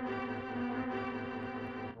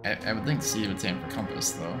 I would think C would stand for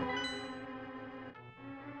compass, though.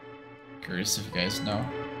 Curious if you guys know.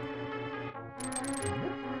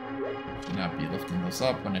 Should not be lifting those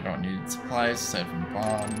up when I don't need supplies aside from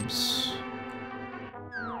bombs.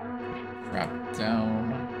 Drop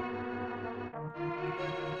down.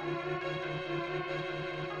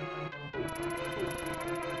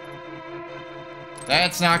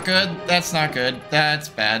 That's not good. That's not good. That's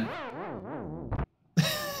bad.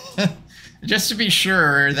 Just to be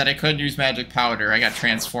sure that I couldn't use magic powder, I got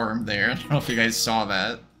transformed there. I don't know if you guys saw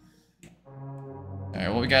that. Alright,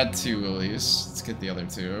 well we got 2 at least. Let's get the other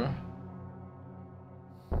 2.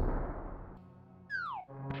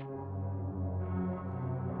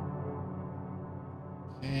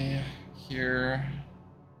 Okay, here.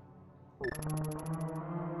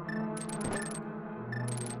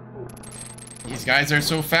 These guys are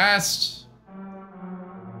so fast.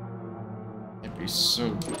 I'd be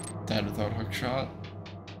so dead without hookshot.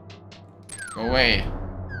 Go away.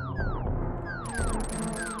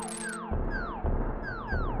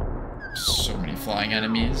 So many flying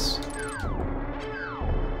enemies.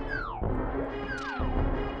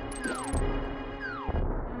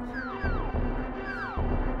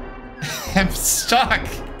 I'm stuck!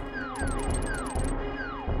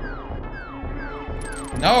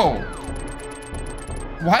 No!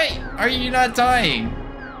 Why are you not dying?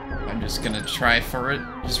 I'm just gonna try for it.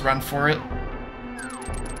 Just run for it.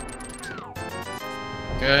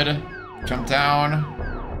 Good. Jump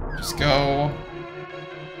down. Just go.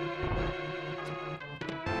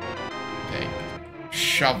 Okay.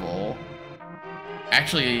 Shovel.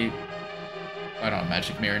 Actually... I don't know,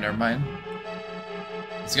 magic mirror, never mind.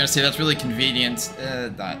 I was gonna say that's really convenient.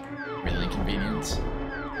 Not really convenient.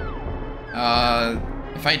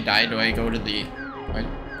 If I die, do I go to the... Wait.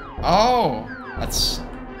 Oh! That's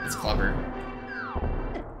clever.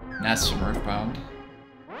 And that's some earthbound.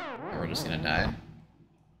 Or we're just gonna die.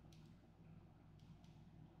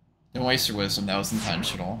 Don't waste your wisdom, that was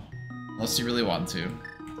intentional. Unless you really want to.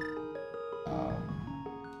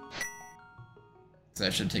 So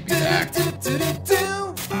that should take me back.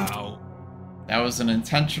 Ow. That was an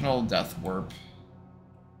intentional death warp.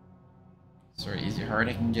 Is there an easy hard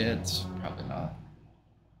I can get? Probably not.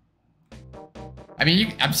 I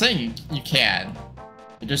mean, I'm saying you can.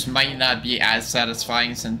 It just might not be as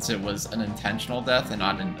satisfying since it was an intentional death and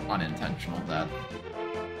not an unintentional death.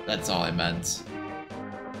 That's all I meant.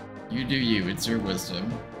 You do you, it's your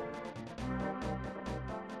wisdom.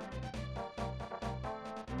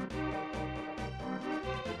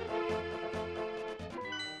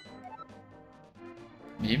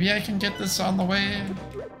 Maybe I can get this on the way?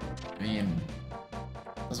 I mean,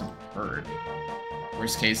 it doesn't hurt.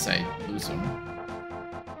 Worst case, I lose him.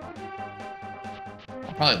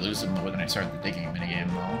 I'll probably lose him when I start the digging minigame,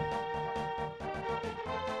 though.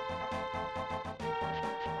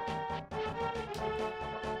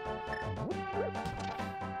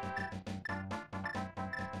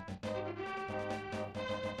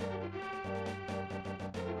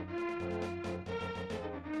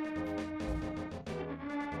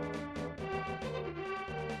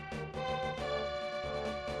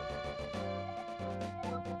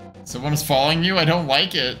 Someone's following you? I don't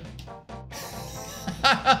like it.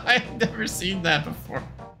 I've never seen that before.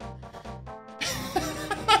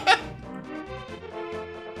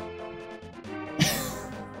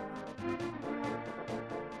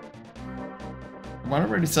 I wonder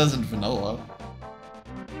what it says in vanilla.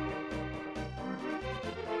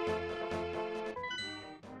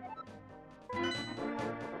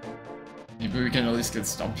 Maybe we can at least get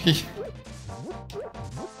Stumpy.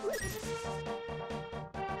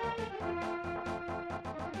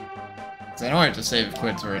 I know I have to save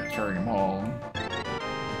quits or carry him home.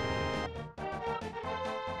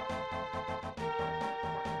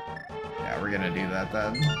 Yeah, we're gonna do that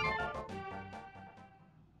then.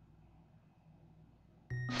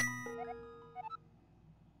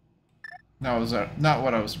 No, it was not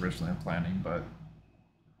what I was originally planning, but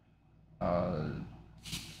can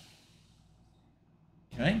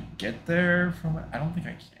I get there from? I don't think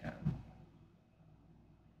I can.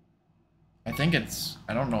 I think it's...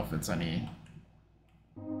 I don't know if it's any...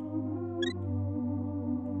 I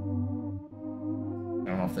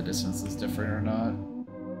don't know if the distance is different or not.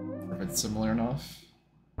 Or if it's similar enough.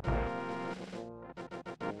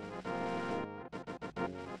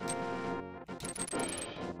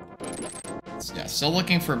 So, yeah, still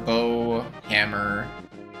looking for bow, hammer,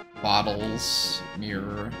 bottles,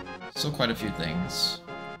 mirror. Still quite a few things.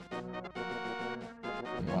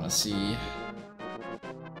 We want to see...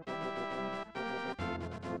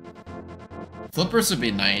 Flippers would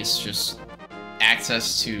be nice, just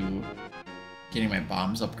access to getting my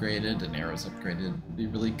bombs upgraded and arrows upgraded would be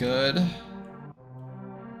really good. I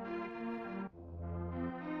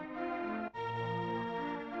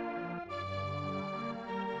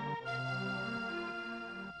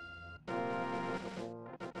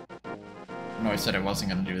know I said I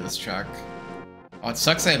wasn't going to do this check. Oh, it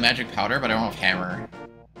sucks I have magic powder, but I don't have hammer.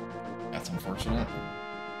 That's unfortunate.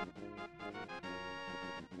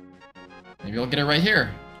 Maybe I'll get it right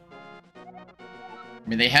here. I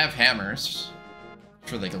mean, they have hammers. I'm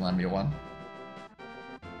sure they can lend me one.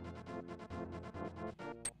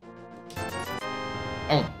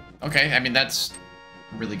 Oh, okay. I mean, that's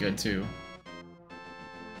really good, too.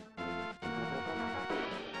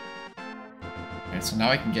 Okay, so now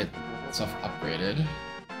I can get stuff upgraded.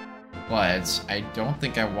 But I don't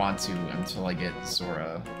think I want to until I get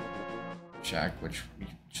Zora check, which we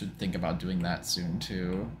should think about doing that soon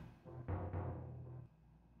too.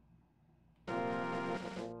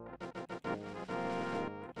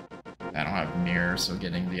 I don't have mirror, so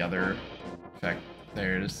getting the other effect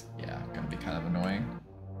there is, yeah, gonna be kind of annoying.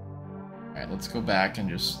 Alright, let's go back and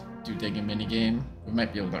just do digging minigame. We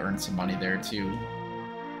might be able to earn some money there too.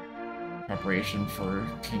 Preparation for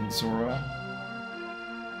King Zora.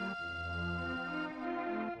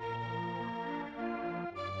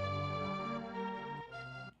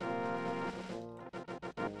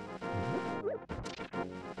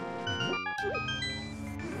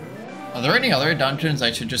 Are there any other dungeons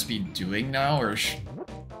I should just be doing now, or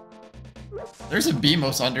there's a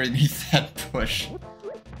Beamos underneath that bush.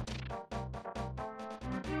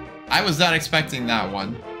 I was not expecting that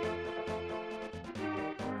one.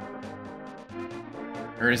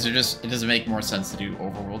 Or is it just, it doesn't make more sense to do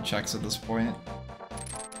overworld checks at this point?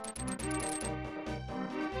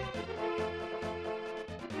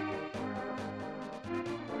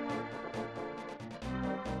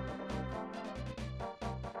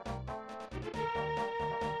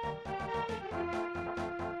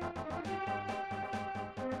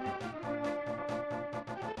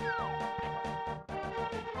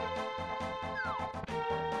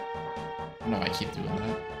 No, I keep doing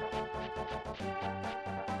that.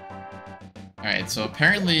 Alright, so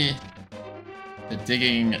apparently the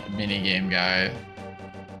digging minigame guy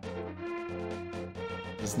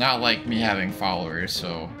does not like me having followers,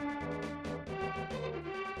 so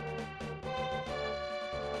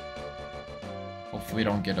hopefully we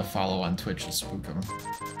don't get a follow on Twitch to spook him.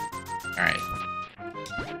 Alright.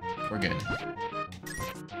 We're good.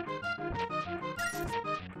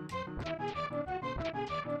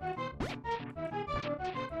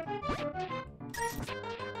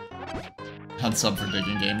 Unsub for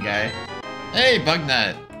digging game guy. Hey,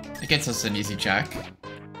 Bugnut! It gets us an easy check.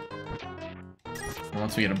 And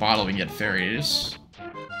once we get a bottle, we can get fairies.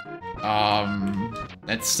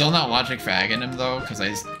 That's still not logic fragging him though, because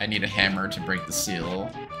I need a hammer to break the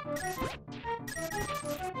seal.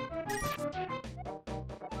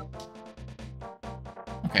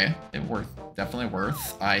 Okay, definitely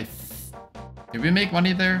worth. Did we make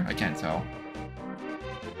money there? I can't tell.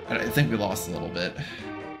 I think we lost a little bit.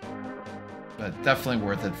 But definitely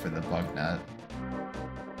worth it for the bug net.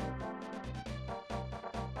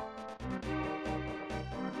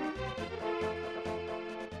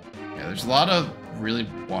 Yeah, there's a lot of really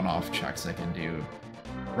one-off checks I can do.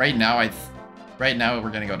 Right now,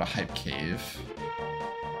 we're gonna go to Hype Cave.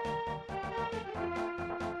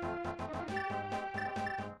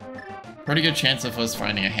 Pretty good chance of us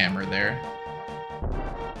finding a hammer there.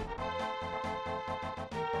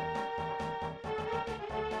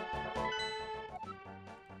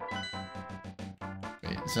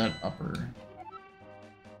 Is that upper?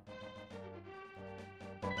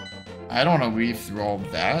 I don't want to weave through all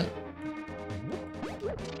that.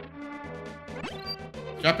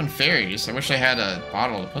 Dropping fairies. I wish I had a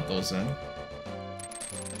bottle to put those in.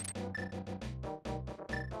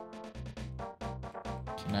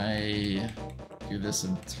 Can I do this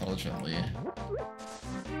intelligently?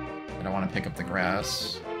 I don't want to pick up the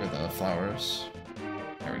grass or the flowers.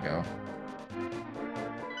 There we go.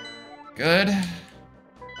 Good.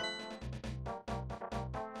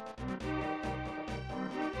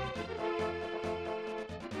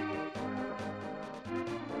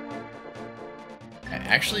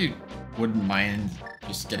 I actually wouldn't mind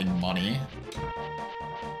just getting money.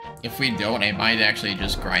 If we don't, I might actually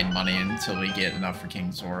just grind money until we get enough for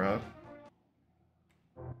King Zora.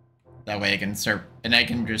 That way I can start, and I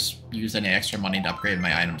can just use any extra money to upgrade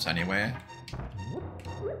my items anyway.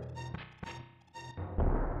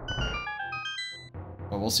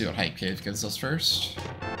 But we'll see what Hype Cave gives us first.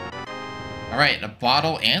 Alright, a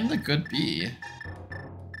bottle and the good bee.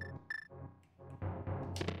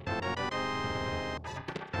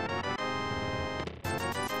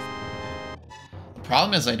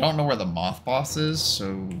 Problem is I don't know where the moth boss is,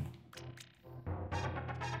 so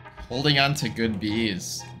holding on to good bee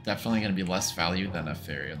is definitely going to be less value than a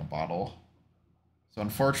fairy in a bottle. So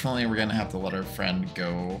unfortunately we're going to have to let our friend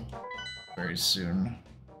go very soon.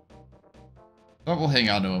 But we'll hang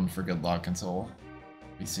on to him for good luck until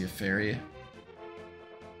we see a fairy.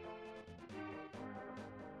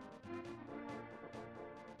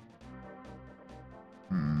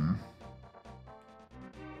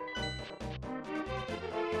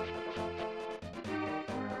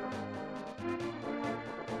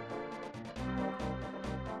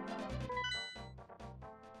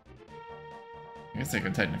 I guess I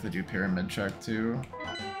could technically do pyramid check too.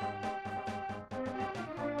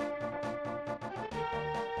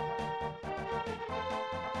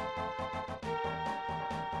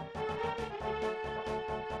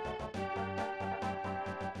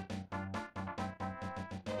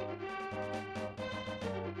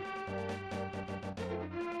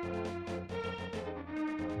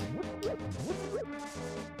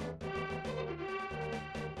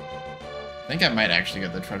 I think I might actually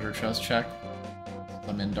get the treasure chest check.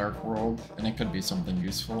 I'm in Dark World, and it could be something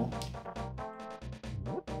useful.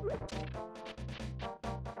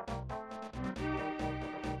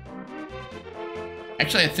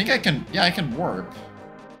 Actually, I think I can... Yeah, I can warp.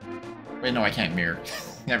 Wait, no, I can't mirror.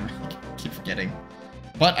 Never mind. I keep forgetting.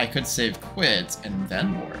 But I could save quit and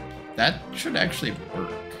then warp. That should actually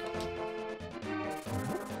work.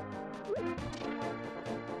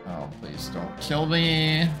 Oh, please don't kill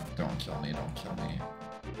me. Don't kill me, don't kill me.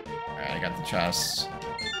 Alright, I got the chest.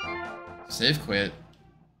 Save quit.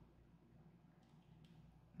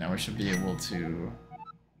 Now we should be able to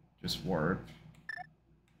just warp.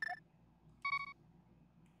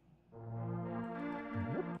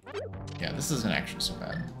 Yeah, this isn't actually so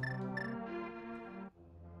bad.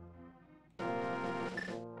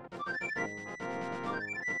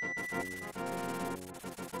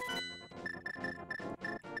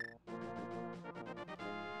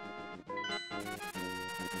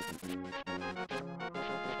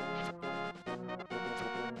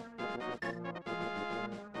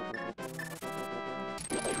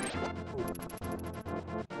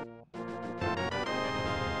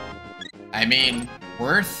 I mean,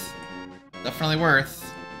 worth. Definitely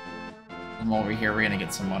worth. From over here, we're gonna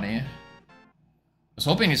get some money. I was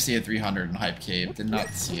hoping to see a 300 in Hype Cave, did not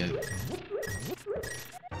see it.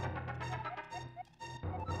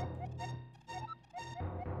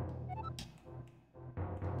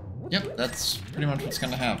 Yep, that's pretty much what's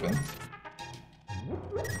gonna happen.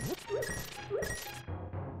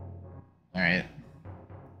 Alright.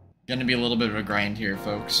 Gonna be a little bit of a grind here,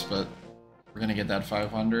 folks, but we're gonna get that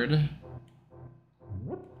 500.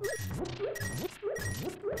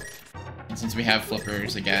 And since we have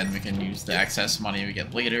flippers, again, we can use the excess money we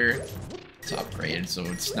get later to upgrade, so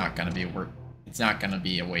it's not gonna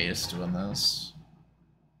be a waste doing this.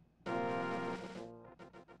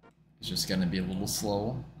 It's just gonna be a little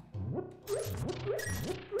slow.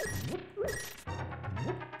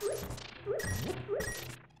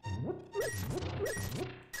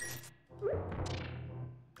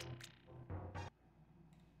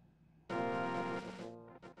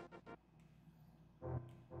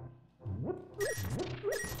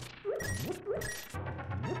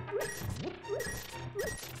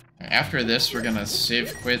 After this, we're gonna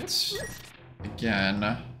save quit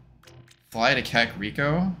again. Fly to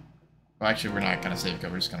Kakariko. Well, actually, we're not gonna save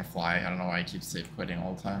quit, we're just gonna fly. I don't know why I keep save quitting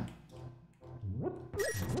all the time.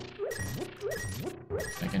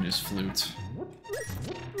 I can just flute.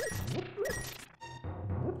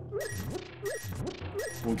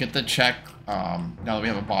 We'll get the check, now that we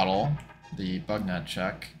have a bottle, the bug net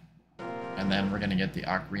check. And then we're gonna get the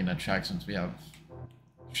ocarina check since we have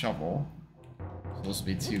shovel. So those will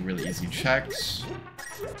be two really easy checks.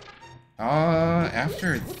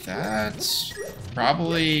 After that,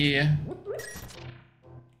 probably...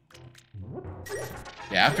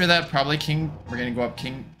 Yeah, after that, probably we're gonna go up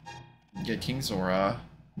get King Zora.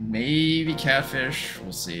 Maybe Catfish,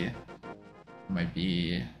 we'll see. Might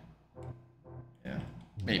be... Yeah,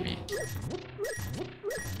 maybe.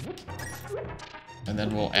 And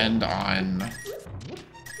then we'll end on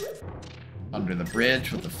Under the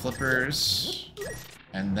Bridge with the flippers.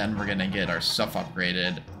 And then we're gonna get our stuff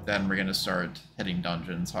upgraded. Then we're gonna start hitting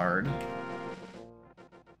dungeons hard.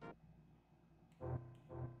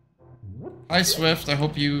 Hi Swift, I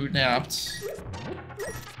hope you napped.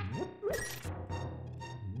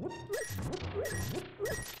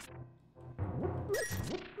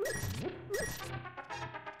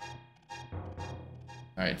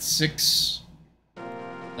 Alright,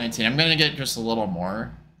 619. I'm gonna get just a little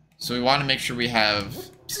more. So we want to make sure we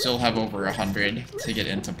still have over 100 to get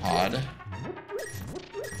into pod.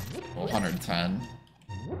 Well, 110.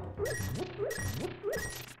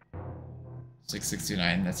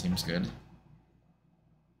 669, that seems good.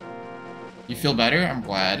 You feel better? I'm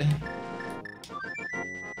glad.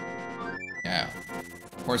 Yeah.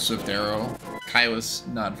 Poor Swift Arrow. Kai was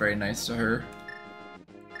not very nice to her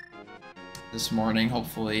this morning.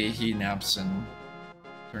 Hopefully he naps and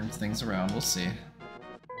turns things around. We'll see.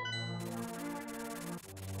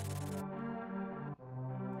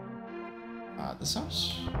 This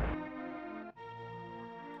house?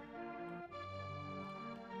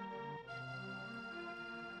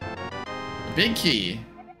 The big key!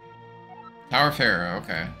 Tower Pharaoh,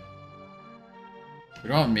 okay. We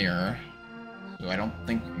don't have a mirror, so I don't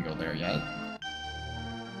think we can go there yet.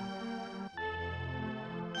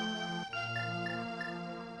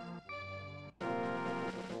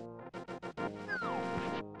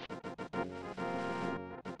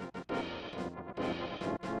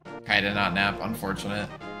 Kai did not nap, unfortunate.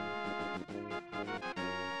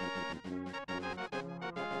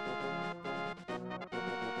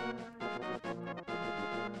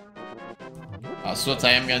 So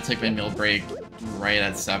I am gonna take my meal break right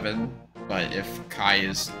at 7, but if Kai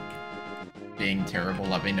is being terrible,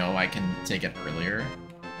 let me know. I can take it earlier.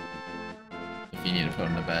 If you need to put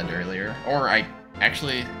him to bed earlier. Or I...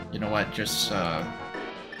 Actually, you know what? Just, where's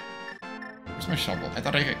my shovel? I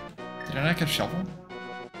thought I could... Did I not get a shovel?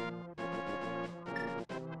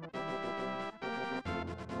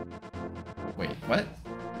 Wait, what?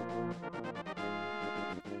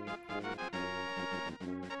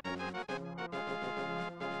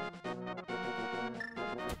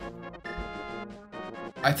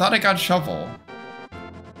 I thought I got shovel.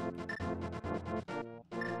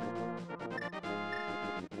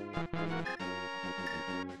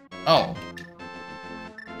 Oh.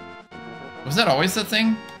 Was that always the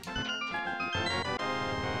thing?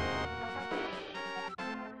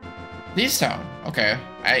 These town. Okay.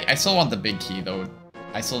 I still want the big key though.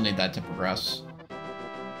 I still need that to progress.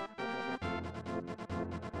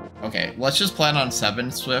 Okay, let's just plan on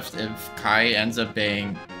 7 Swift. If Kai ends up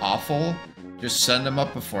being awful, just send him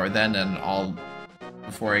up before then, and I'll,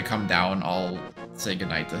 before I come down, I'll say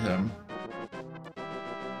goodnight to him.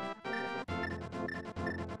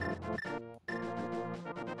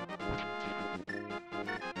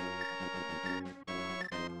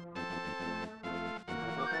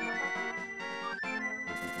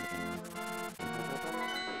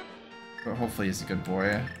 But hopefully he's a good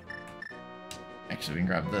boy. Actually, we can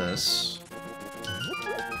grab this.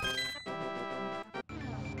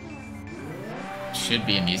 Should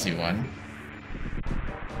be an easy one.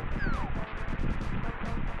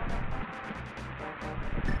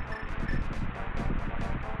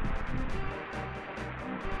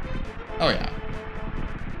 Oh yeah.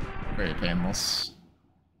 Very painless.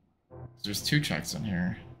 There's 2 checks in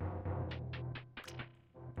here.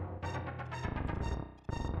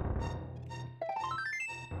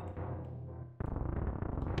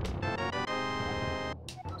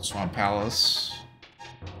 Swamp Palace.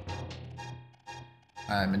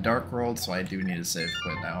 I'm in Dark World, so I do need to save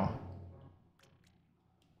quit now.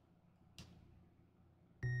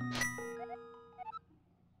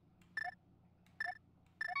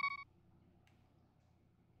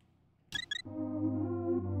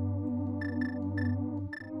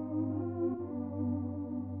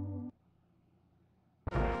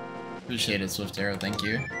 Appreciate it, Swift Arrow, thank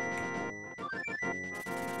you.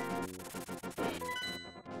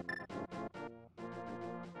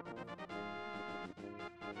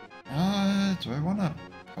 Do I want to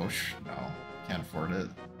push? No, can't afford it.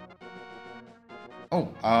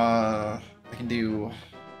 Oh, I can do...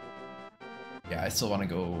 Yeah, I still want to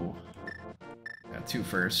go... Yeah, 2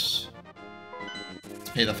 first.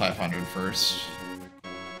 Let's pay the 500 first.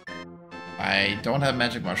 I don't have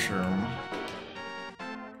Magic Mushroom.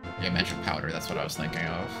 Yeah, Magic Powder, that's what I was thinking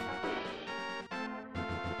of.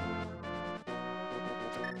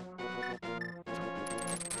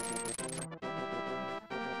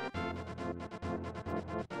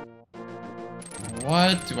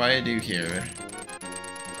 What do I do here?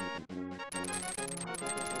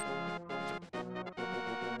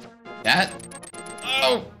 That?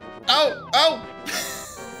 Oh! Oh! Oh!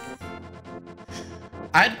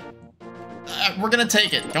 we're gonna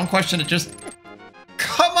take it. Don't question it, just...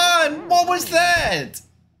 Come on! What was that?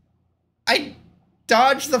 I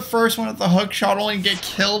dodged the first one at the hook shot, only to get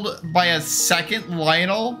killed by a second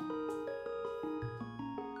Lionel?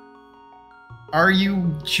 Are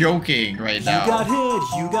you joking right now? You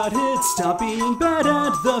got hit, stop being bad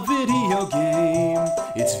at the video game.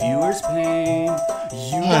 It's viewers' pain.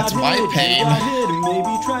 That's my pain. You got hit,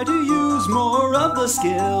 maybe try to use more of the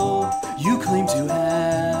skill you claim to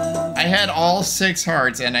have. I had all 6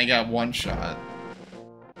 hearts and I got 1 shot.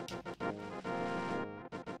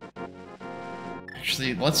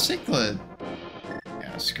 Actually, let's take the...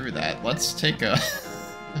 Yeah, screw that. Let's take a...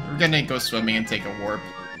 We're gonna go swimming and take a warp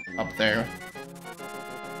up there.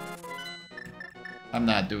 I'm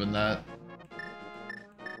not doing that.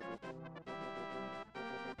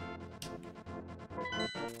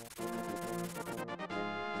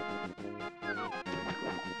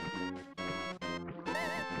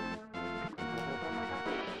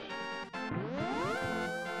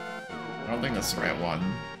 I don't think that's the right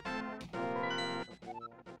one.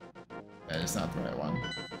 That is not the right one.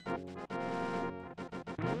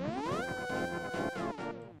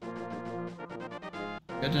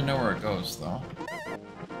 Good to know where it goes, though.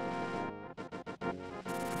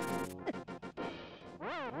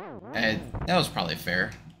 That was probably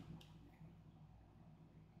fair.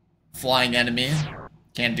 Flying enemy.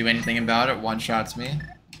 Can't do anything about it. One-shots me.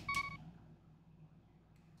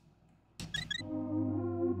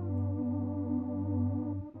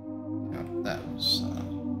 Yeah, that was...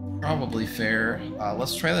 Probably fair.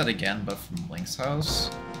 Let's try that again, but from Link's house.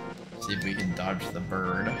 See if we can dodge the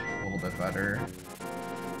bird a little bit better.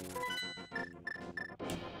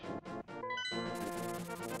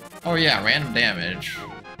 Oh yeah, random damage.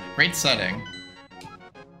 Great setting.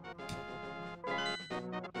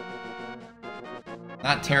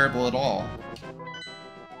 Not terrible at all.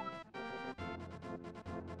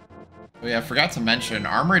 Oh yeah, I forgot to mention,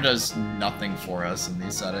 armor does nothing for us in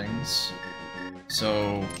these settings.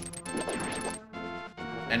 So...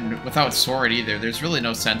 And without sword either, there's really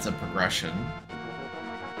no sense of progression.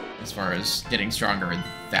 As far as getting stronger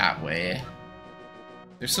that way.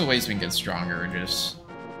 There's still ways we can get stronger, just...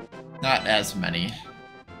 not as many.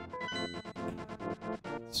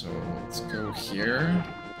 So, let's go here.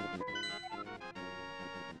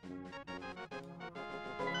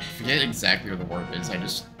 I forget exactly where the warp is,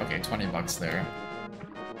 okay, 20 bucks there.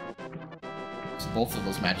 So both of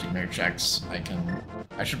those magic mirror checks,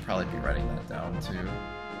 I should probably be writing that down too.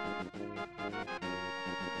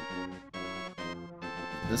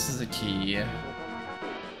 This is a key.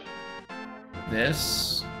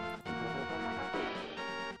 This...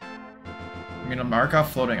 I'm gonna mark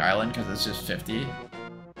off Floating Island because it's just 50.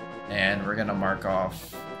 And we're gonna mark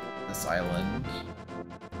off this island.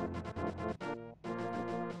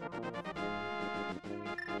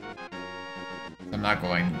 I'm not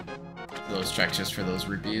going to those checks just for those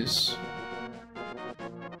rupees.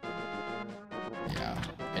 Yeah,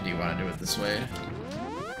 I do want to do it this way.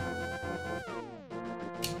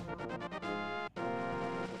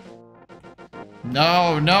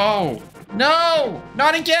 No, no! No!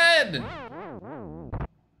 Not again!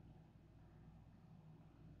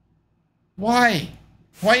 Why?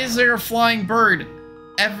 Why is there a flying bird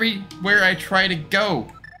everywhere I try to go?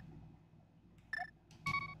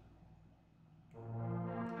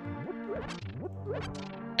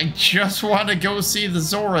 I just want to go see the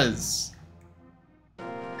Zoras.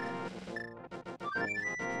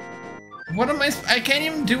 What am I can't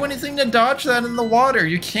even do anything to dodge that in the water.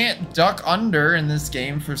 You can't duck under in this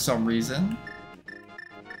game for some reason.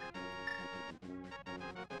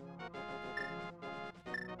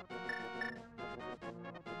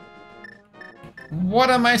 What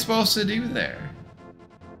am I supposed to do there?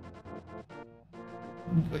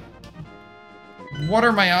 What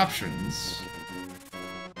are my options?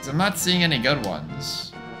 'Cause I'm not seeing any good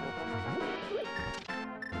ones.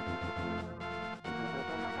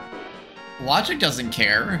 Logic doesn't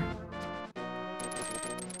care.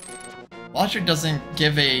 Logic doesn't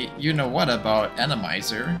give a you-know-what about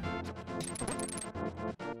Enemizer.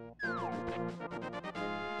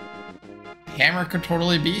 Hammer could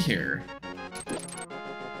totally be here.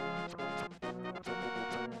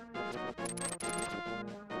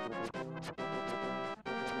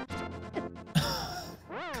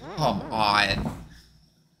 Come on.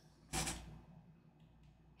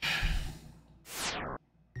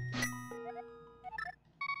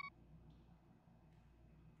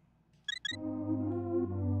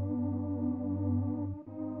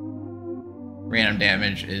 Random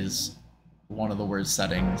damage is one of the worst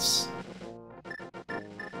settings.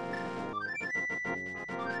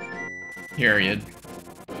 Period.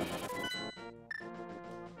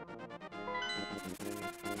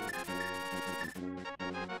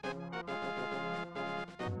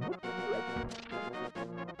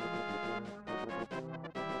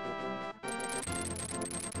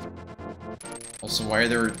 Also, why are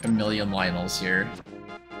there a million Lionels here?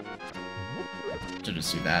 To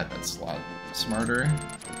just do that, that's a lot smarter.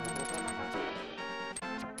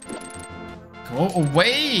 Go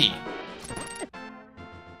away!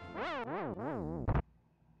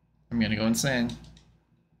 I'm gonna go insane.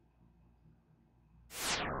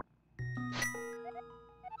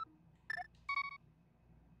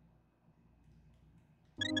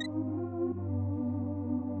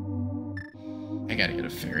 I gotta get a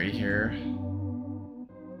ferry here.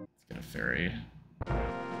 Let's get a ferry.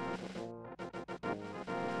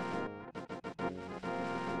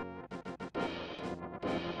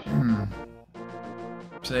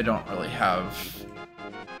 So they don't really have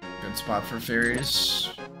a good spot for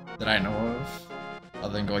ferries that I know of,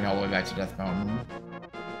 other than going all the way back to Death Mountain.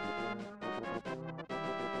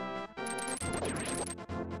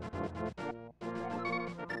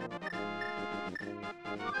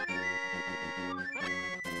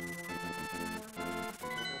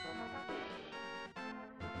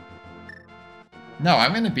 No,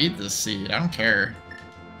 I'm gonna beat this seed. I don't care.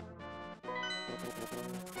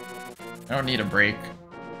 I don't need a break.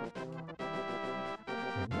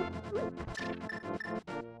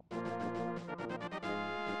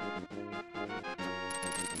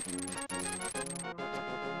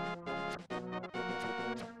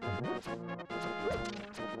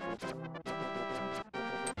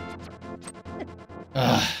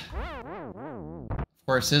 Ugh. Of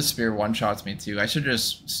course, his spear one-shots me too. I should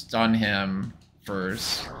just stun him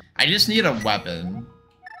first. I just need a weapon.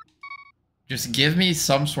 Just give me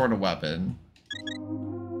some sort of weapon.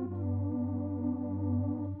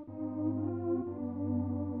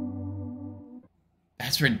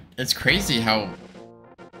 It's crazy how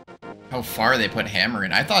far they put hammer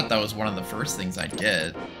in. I thought that was one of the first things I'd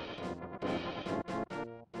get.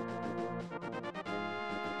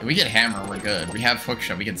 If we get hammer, we're good. We have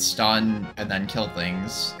hookshot. We can stun and then kill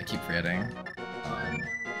things. I keep forgetting.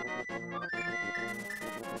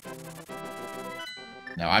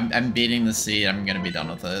 No, I'm beating the seed. I'm gonna be done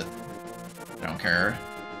with it. I don't care.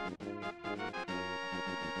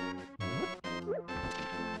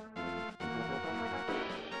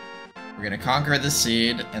 We're gonna conquer the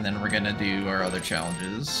seed, and then we're gonna do our other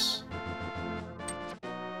challenges.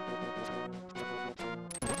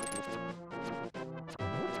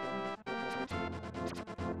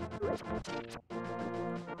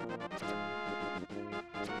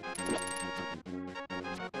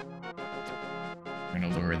 I'm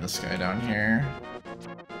gonna lure this guy down here.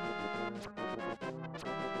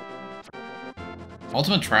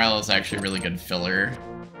 Ultimate Trial is actually a really good filler,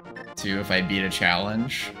 too. If I beat a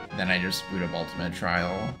challenge, then I just boot up Ultimate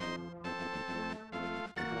Trial.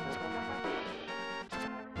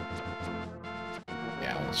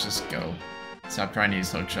 Yeah, let's just go. Stop trying to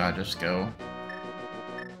use hookshot, just go.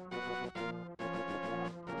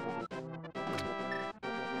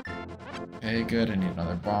 Okay, good, I need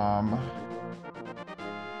another bomb.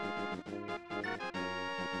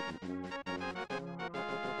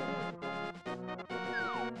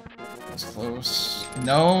 That's close.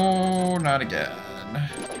 No, not again.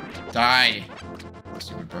 Die,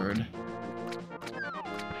 stupid bird.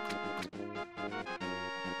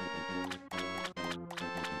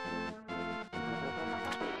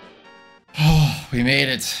 Oh, we made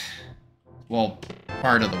it. Well,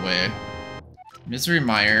 part of the way. Misery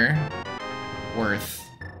Mire. Worth.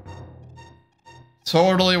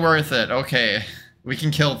 Totally worth it. Okay, we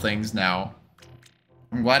can kill things now.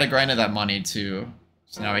 I'm glad I grinded that money too.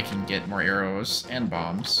 So now I can get more arrows and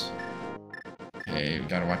bombs. Okay, we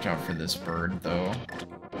gotta watch out for this bird though.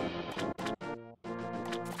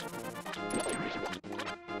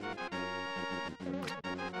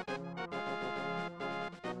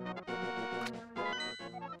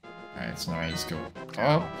 Alright, so now I just go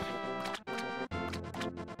up.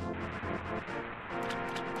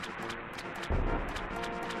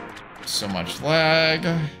 So much lag.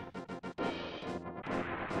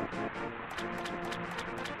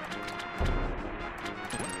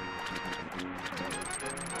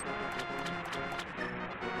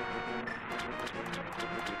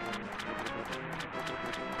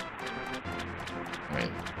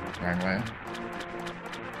 Wait, wrong way.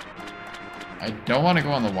 I don't want to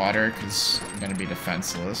go on the water because I'm going to be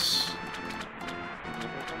defenseless.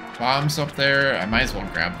 Bombs up there. I might as well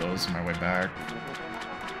grab those on my way back.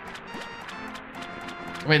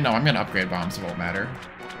 Wait, no, I'm gonna upgrade bombs, it won't matter.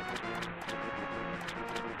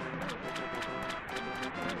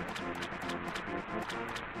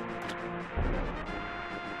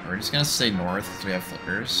 We're just gonna stay north because we have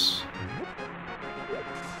flippers.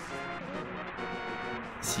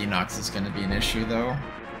 Xenox is gonna be an issue though.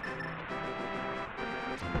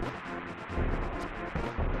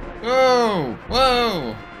 Whoa!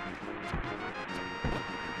 Whoa!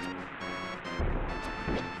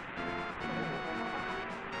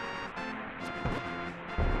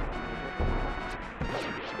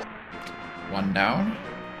 One down.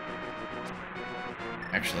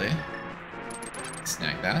 Actually,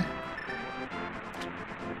 snag that.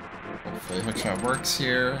 Hopefully hookshot works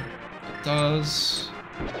here. It does.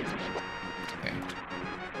 Okay.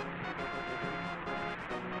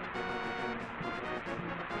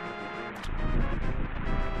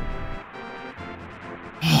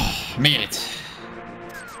 Made it.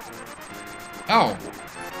 Oh.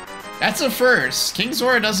 That's a first. King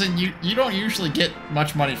Zora doesn't... You don't usually get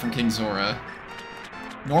much money from King Zora.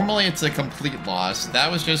 Normally it's a complete loss.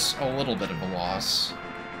 That was just a little bit of a loss.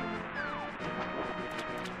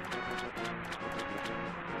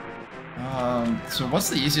 So what's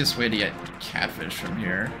the easiest way to get catfish from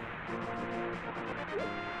here?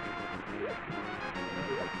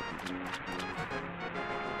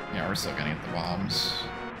 Yeah, we're still gonna get the bombs.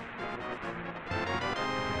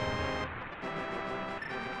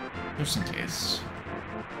 Just in case.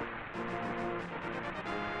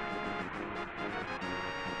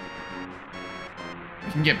 I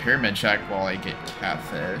can get pyramid check while I get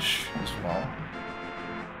catfish as well.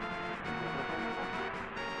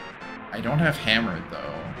 I don't have hammer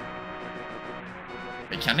though.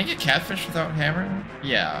 Wait, can I get catfish without hammer?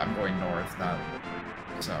 Yeah, I'm going north, not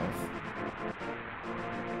south.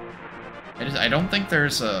 I don't think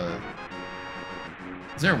there's a...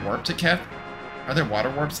 Is there a warp to cat? Are there water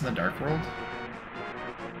warps in the Dark World?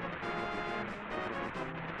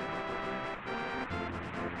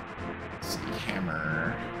 Let's see,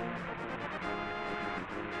 hammer.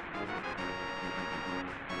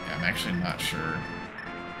 Yeah, I'm actually not sure.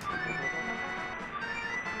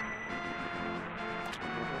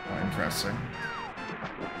 Oh, interesting.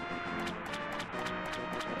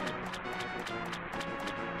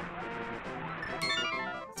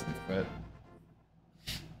 But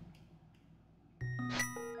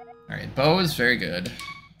alright, bow is very good.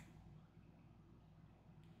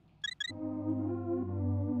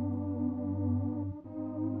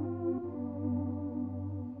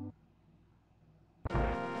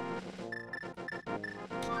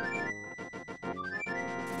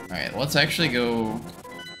 Alright, let's actually go...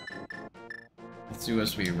 Let's do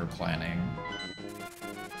as we were planning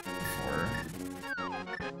before.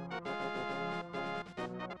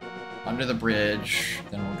 Under the bridge,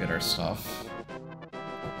 then we'll get our stuff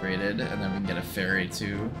upgraded, and then we can get a ferry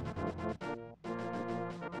too.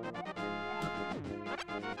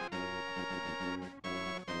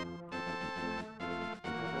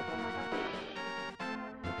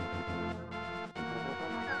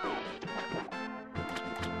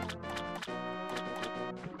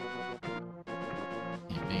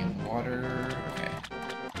 Keeping water, okay.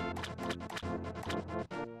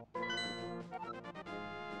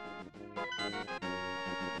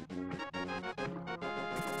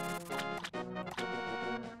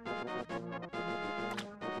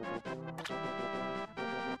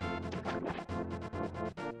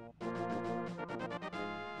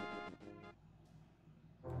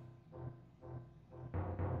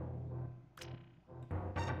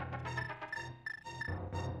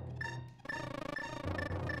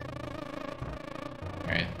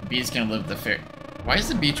 Alright, the bee's gonna live the ferry. Why is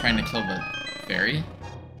the bee trying to kill the ferry?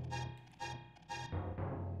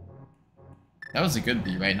 That was a good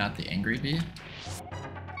bee, right? Not the angry bee?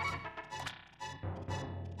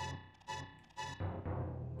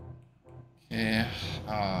 Okay,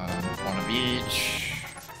 one of each.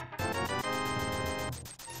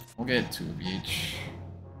 We'll get two of each.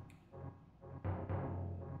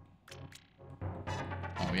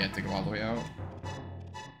 Oh, we have to go all the way out?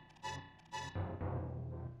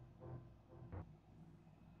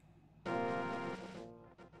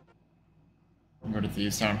 Go to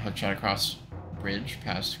Thieves Town, hookshot across bridge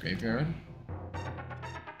past graveyard.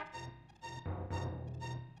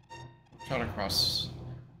 Shot across.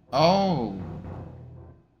 Oh,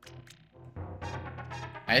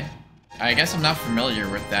 I guess I'm not familiar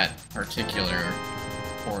with that particular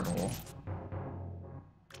portal.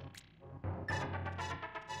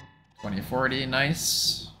 2040,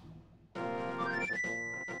 nice.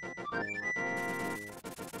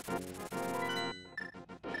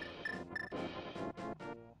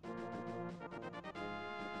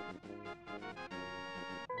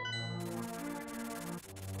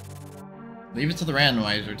 Leave it to the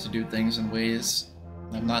randomizer to do things in ways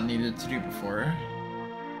I'm not needed to do before.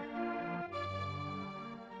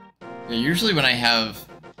 Yeah, usually when I have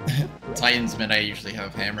Titan's Mid, I usually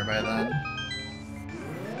have Hammer by then.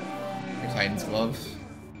 Or Titan's Glove.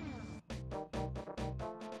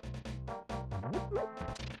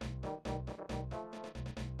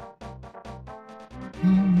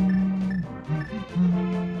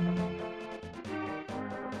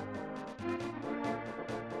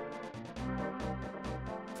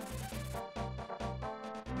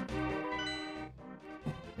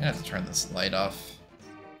 I have to turn this light off.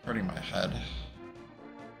 Hurting my head.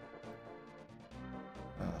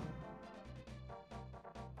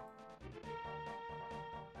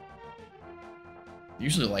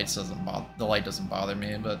 Usually the light doesn't bother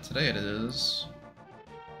me, but today it is.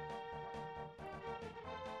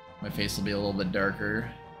 My face will be a little bit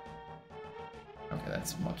darker. Okay,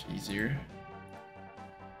 that's much easier.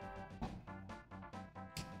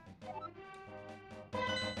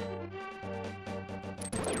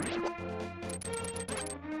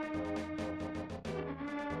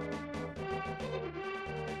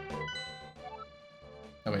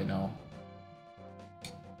 Oh wait, no.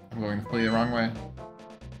 I'm going completely the wrong way.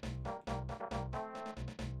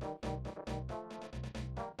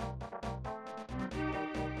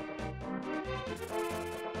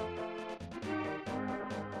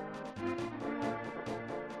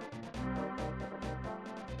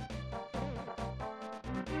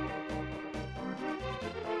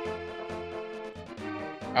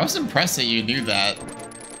 I was impressed that you knew that.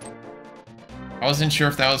 I wasn't sure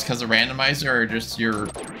if that was because of Randomizer or just your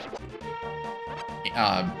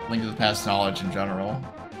Link to the Past knowledge in general.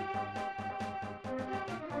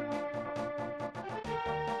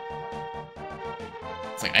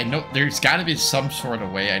 It's like, I know there's got to be some sort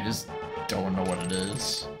of way, I just don't know what it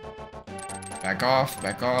is. Back off,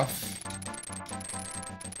 back off.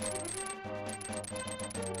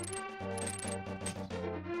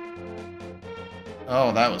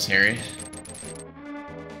 Oh, that was hairy.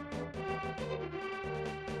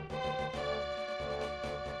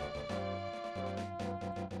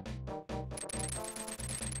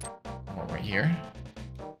 Oh, right here.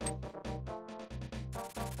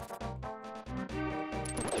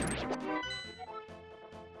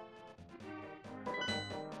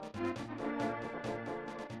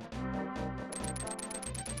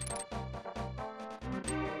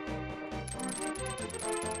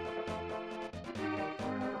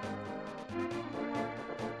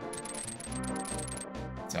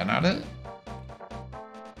 Is that not it?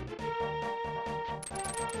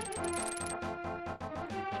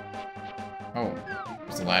 Oh,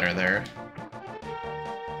 there's a ladder there.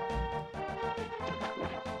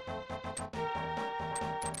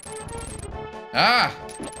 Ah!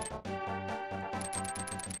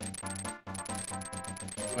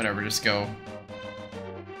 Whatever, just go.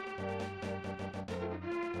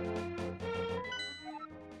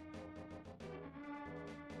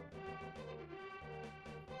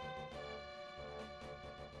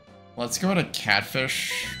 Let's go to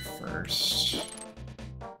Catfish first.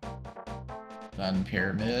 Then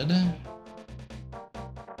Pyramid.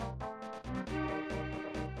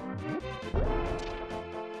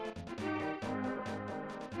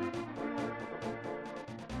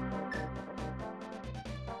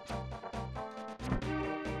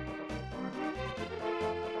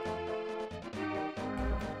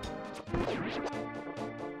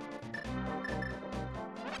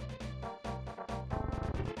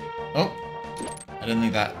 Oh, I didn't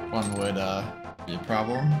think that one would be a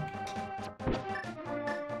problem.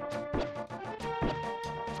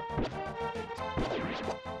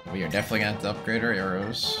 We are definitely gonna have to upgrade our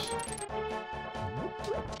arrows.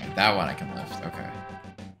 Okay, that one I can lift, okay.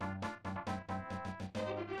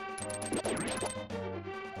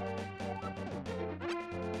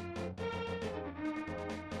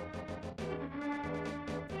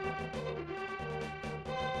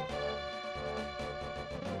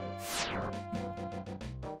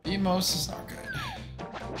 Emos is not good.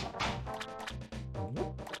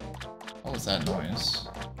 What was that noise?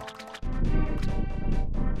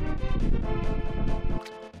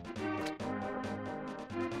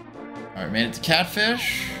 Alright, made it to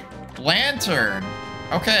Catfish. Lantern!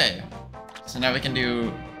 Okay. So now we can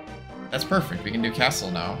do... That's perfect, we can do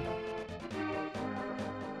Castle now.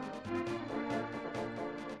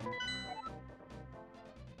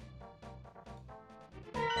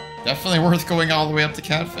 Definitely worth going all the way up to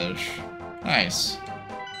Catfish. Nice.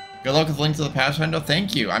 Good luck with Link to the Past window.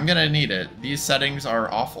 Thank you. I'm gonna need it. These settings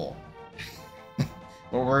are awful. But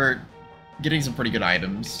we're getting some pretty good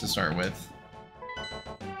items to start with.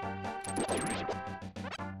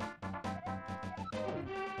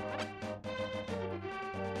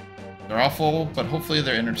 They're awful, but hopefully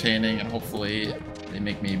they're entertaining and hopefully they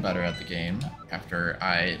make me better at the game after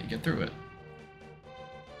I get through it.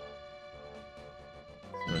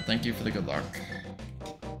 So thank you for the good luck.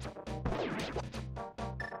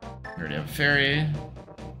 We already have a fairy.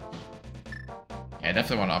 Yeah, I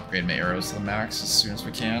definitely want to upgrade my arrows to the max as soon as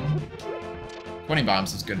we can. 20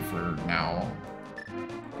 bombs is good for now.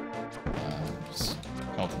 Just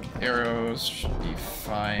pelt them with arrows, should be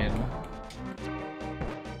fine.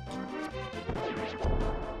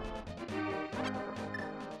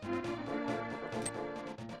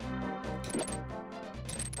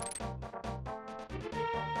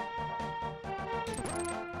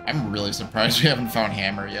 I'm really surprised we haven't found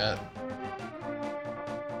Hammer yet.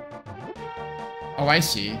 Oh, I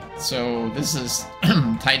see. So this is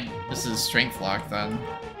tied. This is strength lock then.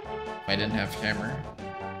 If I didn't have Hammer.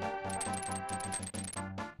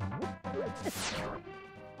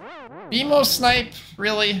 Emo snipe,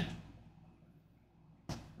 really?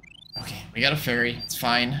 Okay, we got a fairy. It's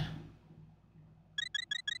fine.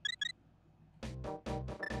 I'm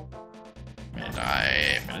gonna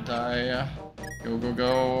die. I'm gonna die. Go, go,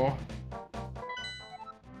 go.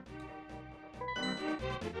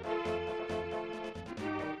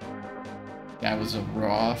 That was a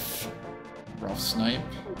rough snipe.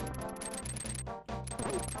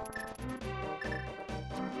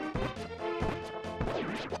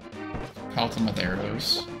 Pelt him with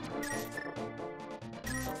arrows.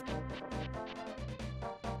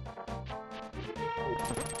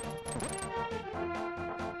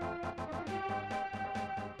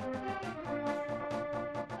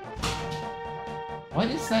 What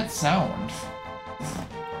is that sound?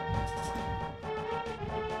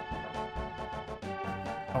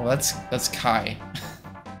 Oh, that's Kai.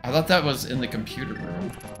 I thought that was in the computer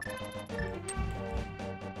room.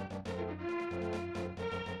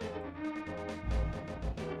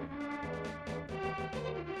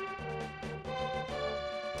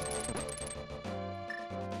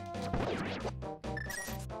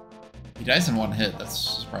 He dies in one hit, that's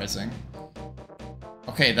surprising.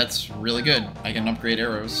 Okay, that's really good. I can upgrade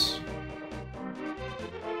arrows.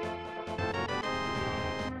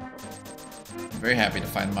 I'm very happy to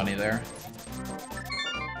find money there.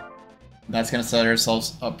 That's gonna set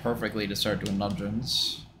ourselves up perfectly to start doing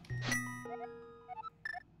dungeons.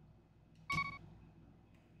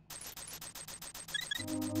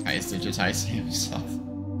 Kai's digitizing himself.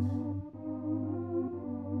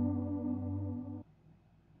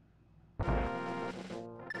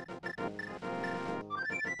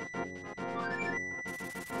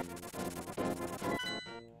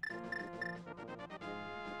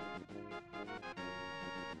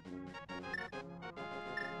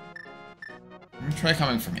 I'm gonna try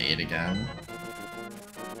coming from 8 again.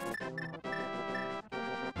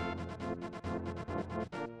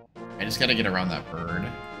 I just gotta get around that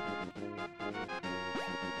bird.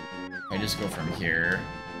 I just go from here.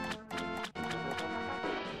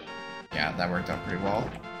 Yeah, that worked out pretty well.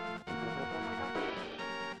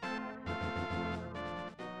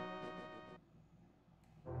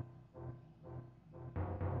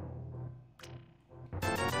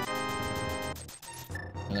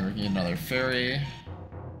 And then we can get another fairy.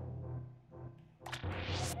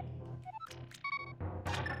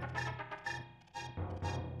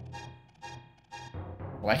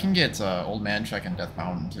 Well, I can get Old Man Check and Death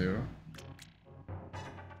Mountain too.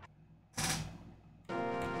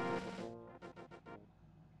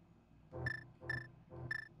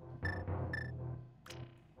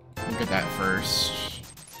 Look at that first.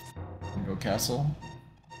 And go castle.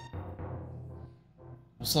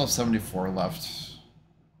 We'll still have 74 left.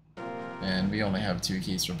 And we only have 2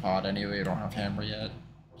 keys for pod anyway, we don't have hammer yet.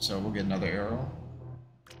 So we'll get another arrow.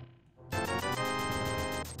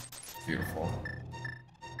 Beautiful.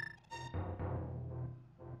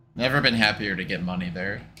 Never been happier to get money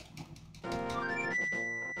there.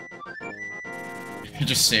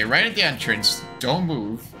 Just stay right at the entrance, don't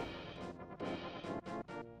move.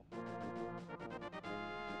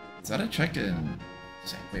 Is that a check-in?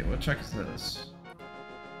 Wait, what check is this?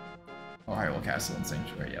 Oh, Hyrule Castle and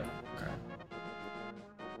Sanctuary, yep, okay.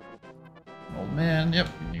 Old Man, yep,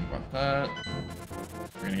 we need about that.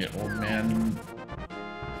 We're gonna get Old Man.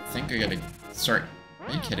 I think I gotta start.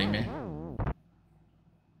 Are you kidding me?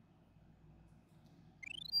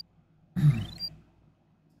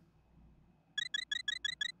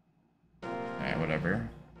 Alright, whatever.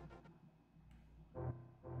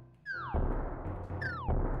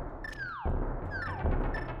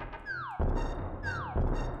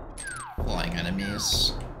 Flying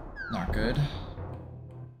enemies. Not good.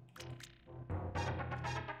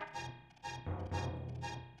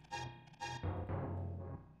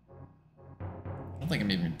 I don't think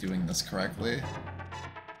I'm even doing this correctly.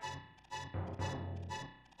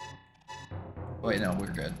 Wait, no, we're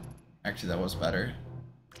good. Actually, that was better.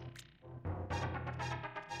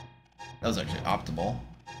 That was actually optimal.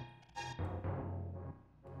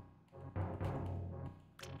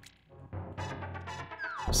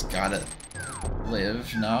 Just gotta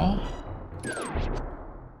live now.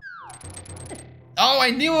 Oh,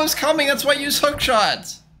 I knew it was coming! That's why I used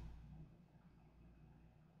hookshot!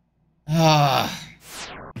 Ah.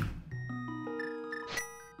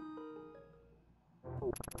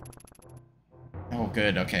 Oh,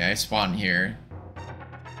 good. Okay, I spawned here.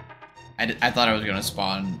 I thought I was gonna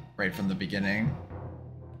spawn right from the beginning.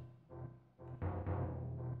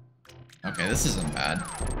 Okay, this isn't bad.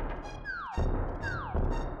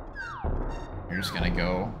 You're just gonna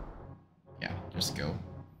go. Yeah, just go.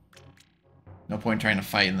 No point trying to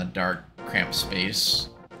fight in the dark, cramped space.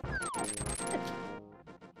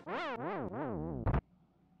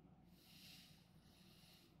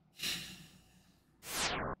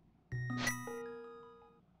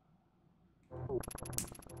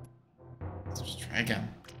 Let's just try again.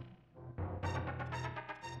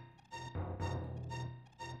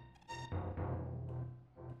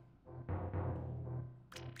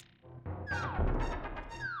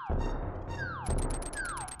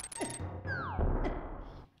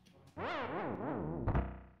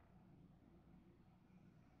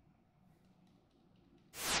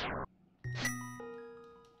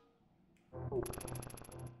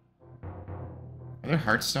 Are there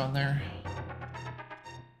hearts down there?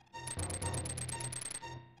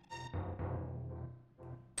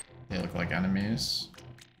 look like enemies.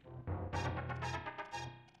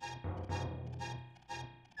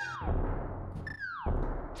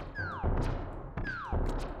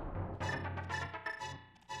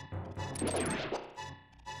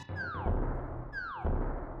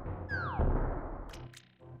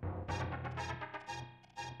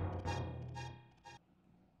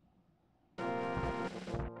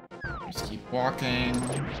 Just keep walking.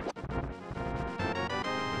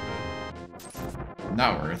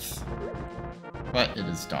 Not worth, but it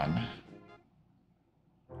is done.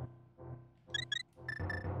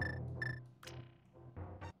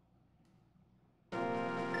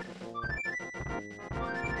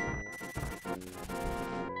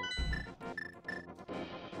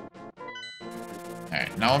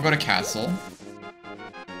 Alright, now I'll go to Castle.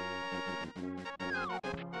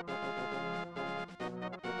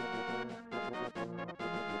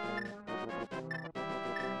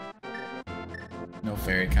 No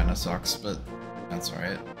fairy kinda sucks, but that's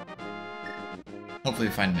alright. Hopefully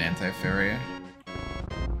find an anti-fairy.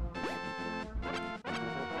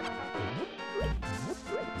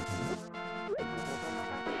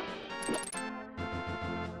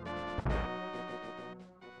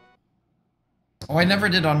 Oh, I never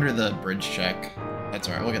did under the bridge check. That's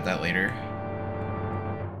alright, we'll get that later.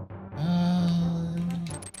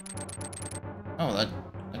 Oh, I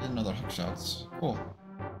didn't know the hook shots. Cool.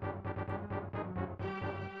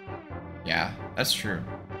 Yeah, that's true.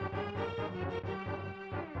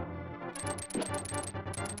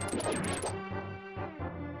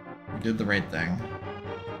 We did the right thing.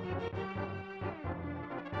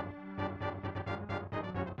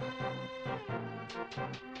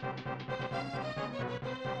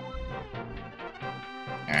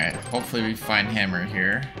 Alright, hopefully we find Hammer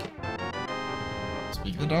here.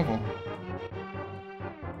 Speak the devil.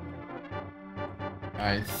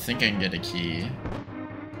 I think I can get a key.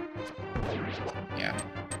 Yeah.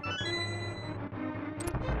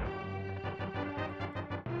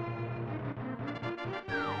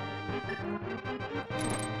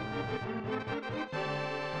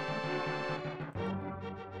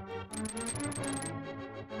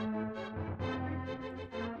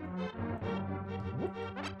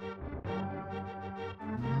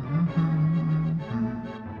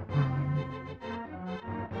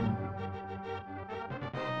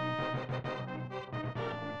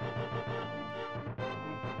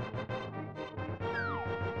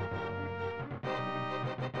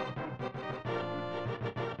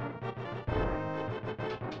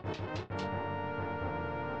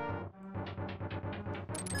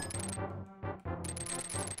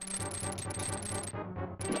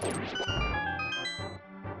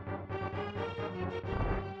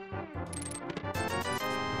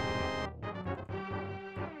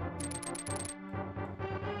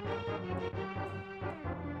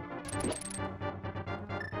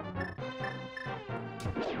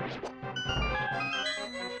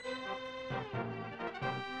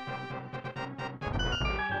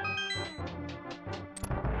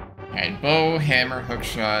 Alright, bow, hammer,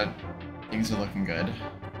 hookshot. Things are looking good.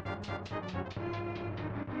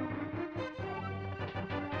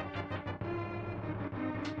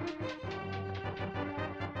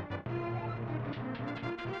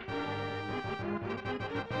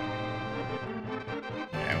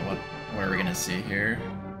 Alright, what are we gonna see here?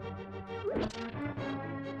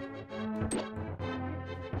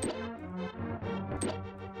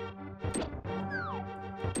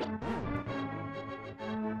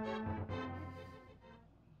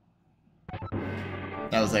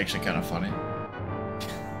 That was actually kind of funny.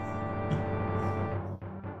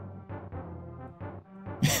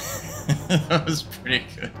 That was pretty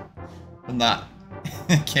good. I'm not...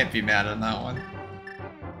 can't be mad on that one.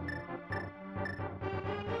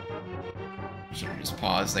 Should have just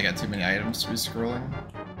paused. I got too many items to be scrolling.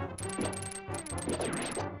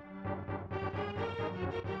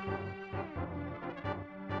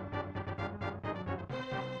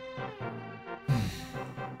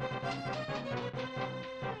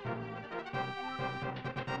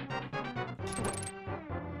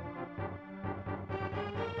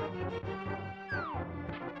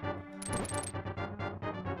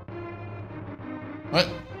 What?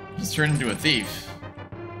 He's turned into a thief.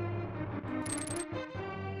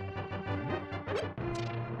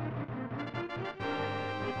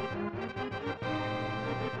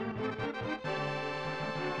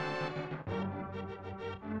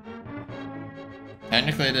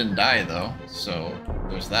 Technically I didn't die though, so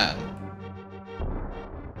there's that.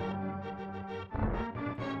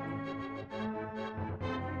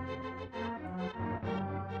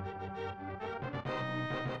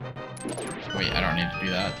 Wait, I don't need to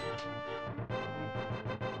do that.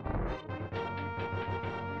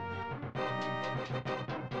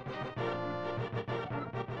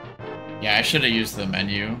 Yeah, I should have used the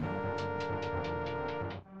menu.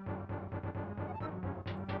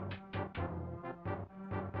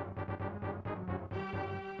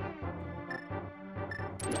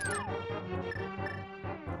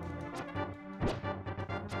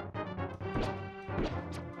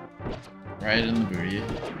 Right in the booty.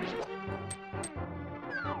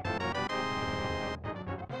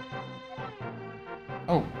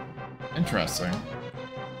 Oh, interesting.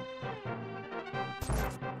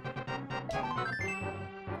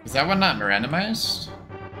 Is that one not randomized?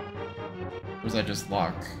 Or was that just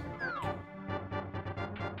luck?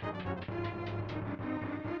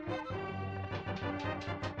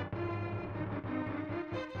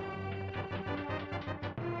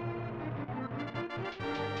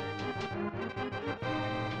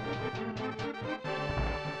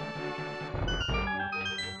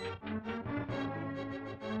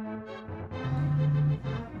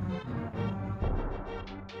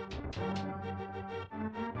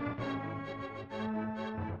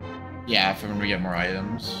 Yeah, for when we get more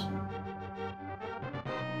items.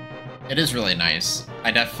 It is really nice.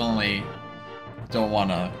 I definitely don't want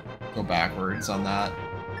to go backwards on that.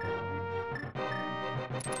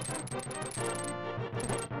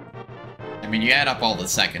 I mean, you add up all the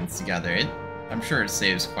seconds together, I'm sure it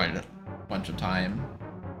saves quite a bunch of time.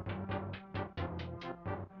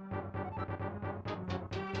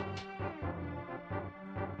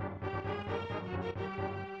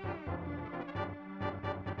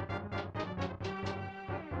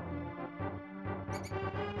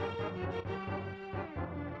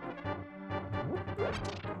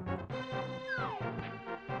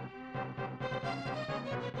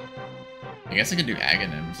 I guess I could do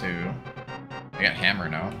Ganon too. I got hammer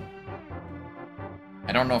now.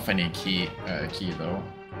 I don't know if I need key though.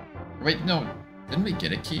 Wait, no, didn't we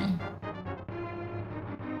get a key?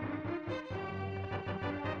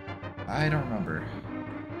 I don't remember.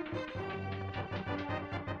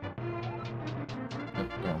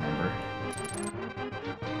 Nope, don't remember.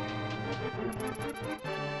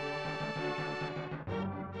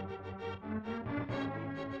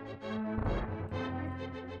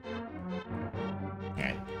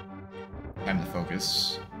 Alright. Time to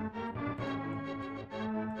focus.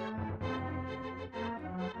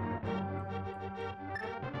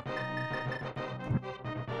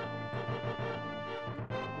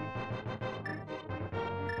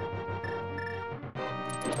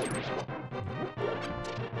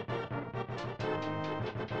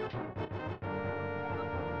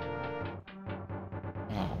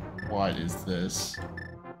 Oh, what is this?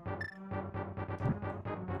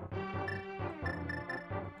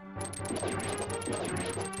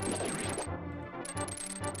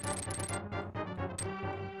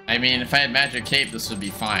 I mean, if I had magic cape, this would be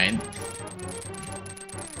fine.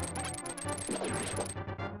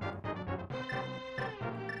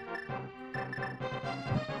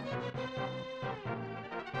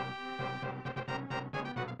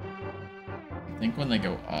 I think when they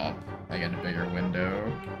go up, I get a bigger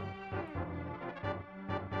window.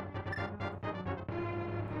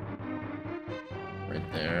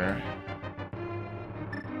 Right there.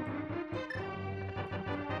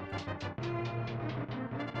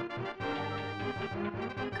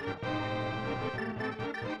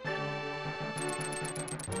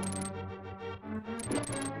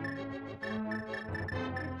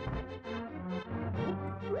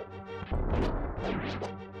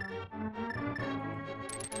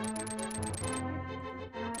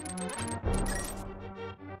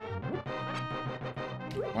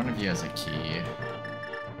 One of you has a key.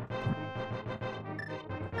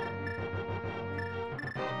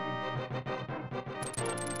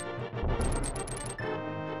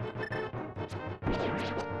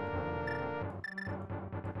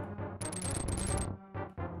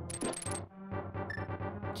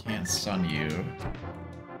 Can't stun you.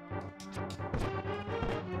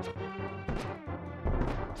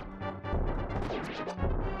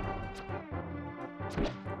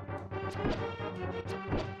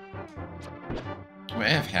 Wait, I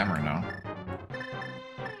have hammer now.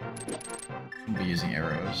 Shouldn't be using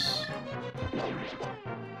arrows.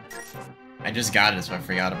 I just got it, so I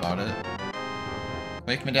forgot about it.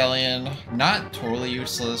 Quake medallion, not totally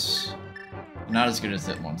useless. Not as good as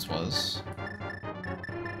it once was.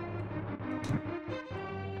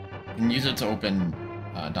 You can use it to open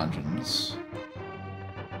dungeons.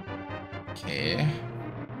 Okay.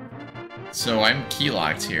 So I'm key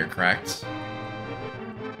locked here, correct?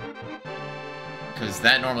 Because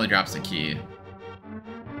that normally drops the key.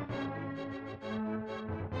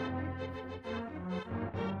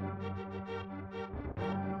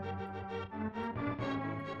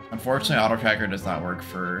 Unfortunately, auto tracker does not work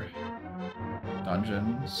for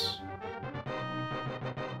Dungeons.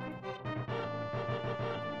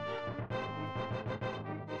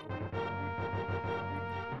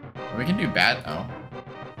 We can do bad now.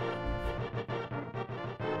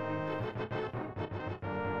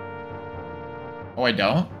 Oh, I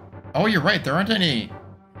don't? Oh, you're right. There aren't any...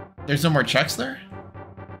 There's no more checks there?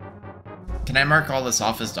 Can I mark all this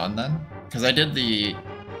off as done then? Because I did the...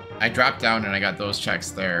 I dropped down and I got those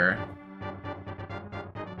checks there.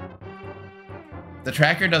 The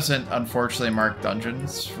tracker doesn't, unfortunately, mark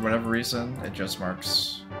dungeons for whatever reason. It just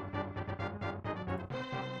marks...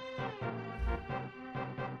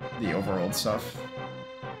 the overworld stuff.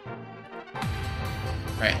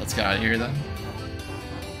 Alright, let's get out of here then.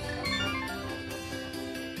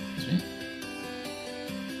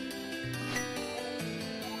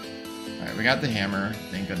 Alright, we got the hammer,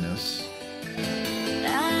 thank goodness.